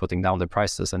Tesla putting down their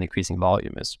prices and increasing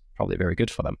volume is probably very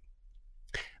good for them.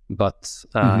 But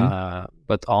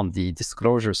on the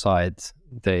disclosure side,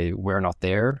 they were not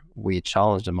there. We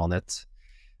challenged them on it.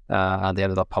 And they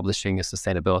ended up publishing a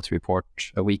sustainability report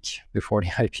a week before the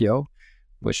IPO,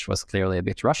 which was clearly a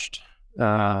bit rushed.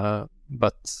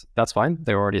 But that's fine.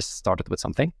 They already started with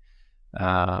something.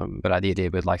 But ideally,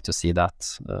 we'd like to see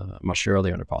that much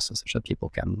earlier in the process, so that people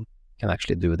can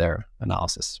actually do their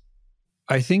analysis.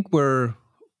 I think we're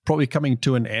probably coming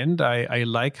to an end. I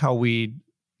like how we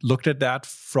looked at that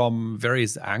from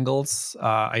various angles.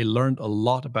 I learned a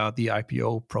lot about the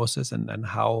IPO process and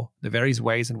how the various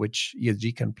ways in which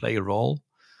ESG can play a role.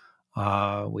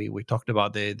 We talked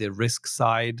about the risk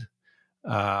side,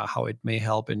 how it may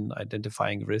help in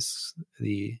identifying risks,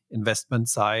 the investment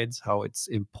sides, how it's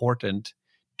important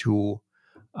to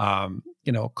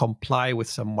comply with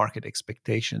some market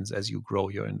expectations as you grow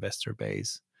your investor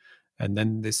base. And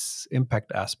then this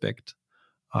impact aspect,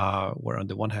 where on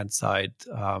the one hand side,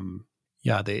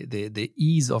 the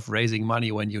ease of raising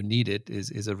money when you need it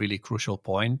is a really crucial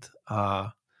point.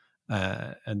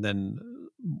 And then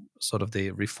sort of the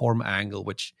reform angle,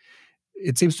 which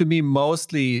it seems to me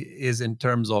mostly is in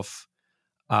terms of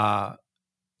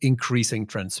increasing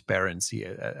transparency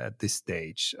at this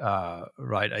stage,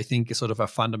 right? I think sort of a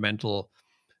fundamental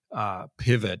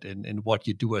pivot in what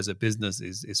you do as a business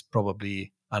is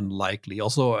probably unlikely.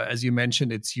 Also, as you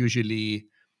mentioned, it's usually,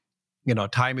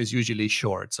 time is usually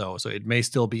short, so it may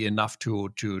still be enough to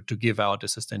give out a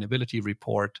sustainability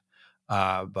report,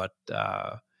 but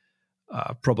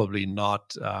probably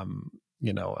not,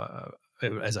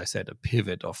 as I said, a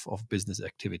pivot of business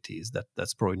activities.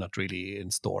 That's probably not really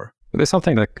in store. But there's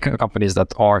something that companies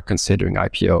that are considering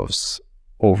IPOs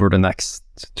over the next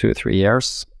 2 or 3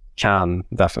 years can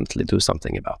definitely do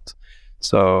something about.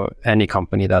 So any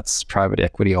company that's private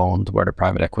equity owned, where the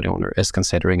private equity owner is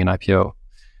considering an IPO,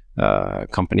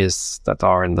 companies that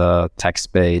are in the tech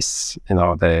space,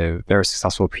 they're very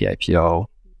successful pre-IPO,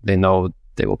 they know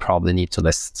they will probably need to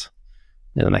list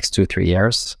in the next 2 or 3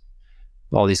 years.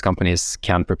 All these companies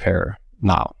can prepare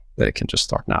now. They can just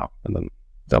start now, and then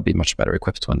they'll be much better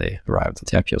equipped when they arrive at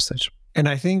the IPO stage. And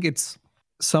I think it's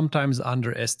sometimes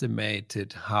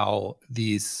underestimated how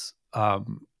these,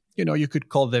 you could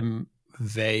call them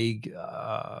vague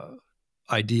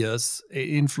ideas,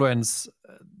 influence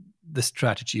the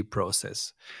strategy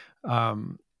process.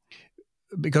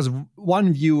 Because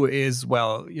one view is,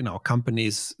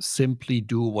 companies simply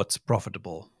do what's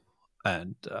profitable.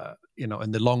 And,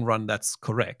 in the long run, that's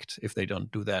correct. If they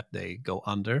don't do that, they go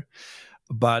under.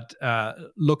 But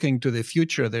looking to the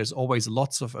future, there's always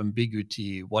lots of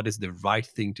ambiguity. What is the right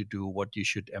thing to do? What you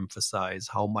should emphasize?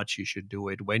 How much you should do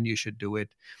it? When you should do it?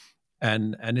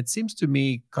 And it seems to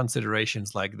me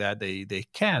considerations like that, they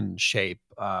can shape,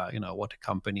 what a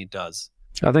company does.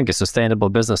 I think a sustainable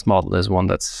business model is one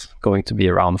that's going to be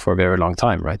around for a very long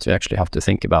time, right? You actually have to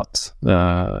think about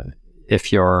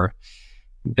if your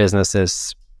business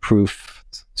is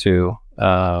proofed to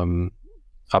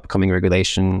upcoming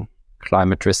regulation,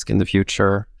 climate risk in the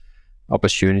future,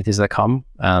 opportunities that come,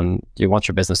 and you want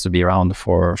your business to be around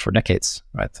for decades,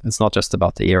 right? It's not just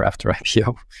about the year after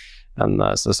IPO. And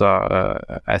I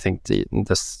think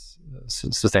this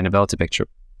sustainability picture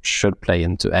should play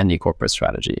into any corporate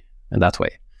strategy in that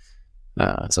way.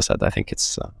 As I said, I think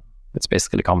it's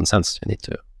basically common sense. You need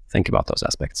to think about those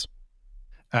aspects.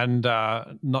 And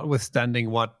notwithstanding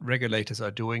what regulators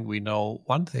are doing, we know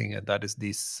one thing, and that is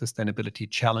these sustainability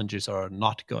challenges are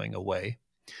not going away.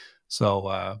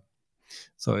 So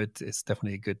it's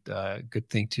definitely a good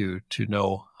thing to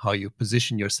know how you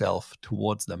position yourself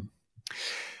towards them.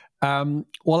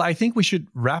 Well, I think we should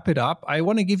wrap it up. I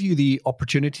want to give you the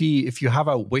opportunity, if you have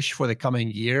a wish for the coming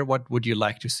year, what would you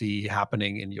like to see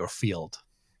happening in your field?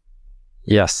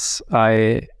 Yes,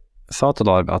 I thought a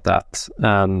lot about that,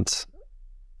 and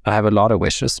I have a lot of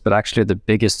wishes, but actually the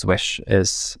biggest wish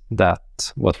is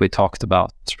that what we talked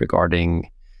about regarding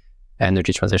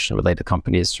energy transition related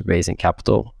companies raising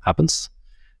capital happens.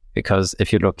 Because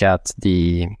if you look at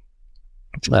the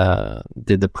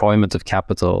deployment of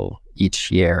capital each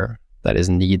year that is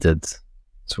needed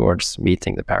towards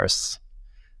meeting the Paris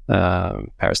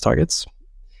targets,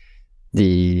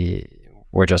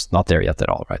 we're just not there yet at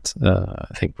all, right?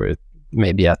 I think we're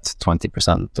maybe at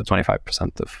 20% to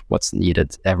 25% of what's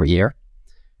needed every year.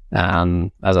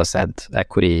 And as I said,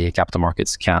 equity capital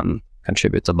markets can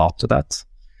contribute a lot to that.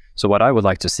 So what I would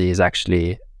like to see is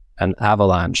actually an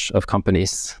avalanche of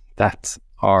companies that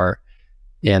are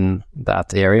in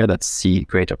that area that see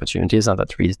great opportunities and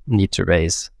that need to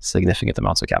raise significant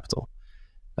amounts of capital.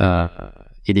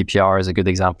 EDPR is a good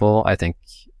example. I think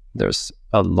there's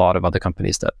a lot of other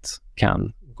companies that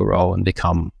can grow and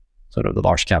become sort of the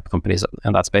large cap companies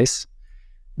in that space.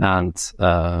 And,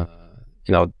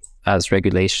 as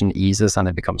regulation eases and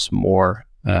it becomes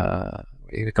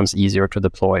easier to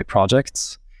deploy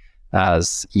projects,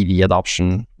 as EV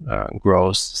adoption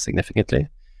grows significantly,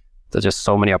 there's just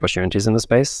so many opportunities in the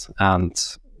space. And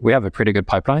we have a pretty good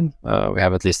pipeline. We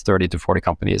have at least 30 to 40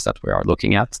 companies that we are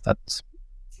looking at that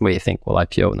we think will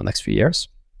IPO in the next few years.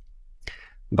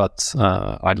 But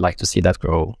I'd like to see that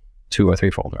grow 2 or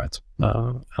 3-fold, right?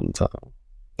 And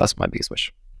That's my biggest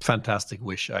wish. Fantastic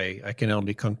wish. I can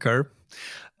only concur.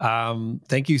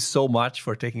 Thank you so much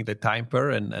for taking the time,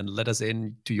 Per, and let us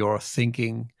into your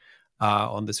thinking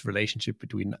on this relationship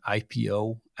between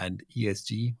IPO and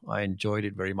ESG. I enjoyed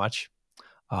it very much.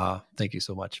 Thank you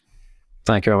so much.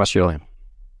 Thank you very much, Julian.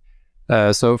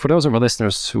 So for those of our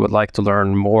listeners who would like to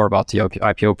learn more about the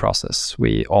IPO process,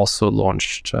 we also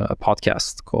launched a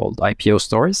podcast called IPO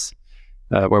Stories,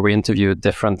 where we interview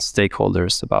different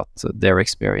stakeholders about their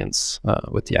experience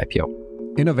with the IPO.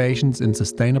 Innovations in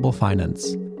Sustainable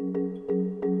Finance,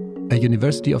 a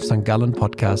University of St. Gallen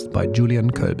podcast by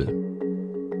Julian Kölbel.